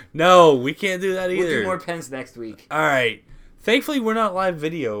 No, we can't do that either. We'll do more pens next week. All right. Thankfully, we're not live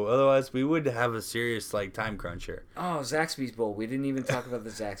video. Otherwise, we would have a serious time crunch here. Oh, Zaxby's Bowl. We didn't even talk about the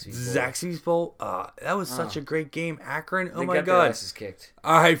Zaxby's Bowl. Zaxby's Bowl? That was such a great game. Akron? Oh, my God. God. Their asses kicked.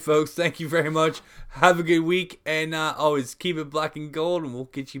 All right, folks. Thank you very much. Have a good week. And always keep it black and gold. And we'll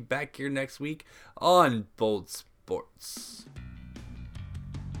get you back here next week on Bold Sports.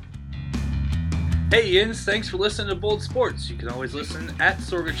 Hey, Yins, thanks for listening to Bold Sports. You can always listen at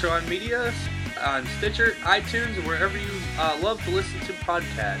Sorgatron Media on Stitcher, iTunes, or wherever you love to listen to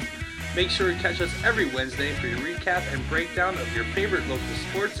podcasts. Make sure to catch us every Wednesday for your recap and breakdown of your favorite local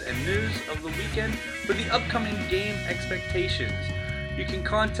sports and news of the weekend for the upcoming game expectations. You can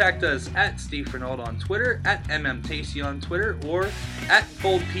contact us at Steve Fernald on Twitter, at MMTacey on Twitter, or at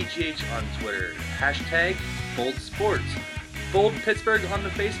BoldPGH on Twitter. Hashtag Bold Sports. Bold Pittsburgh on the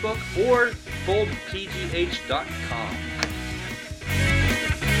Facebook or boldpgh.com.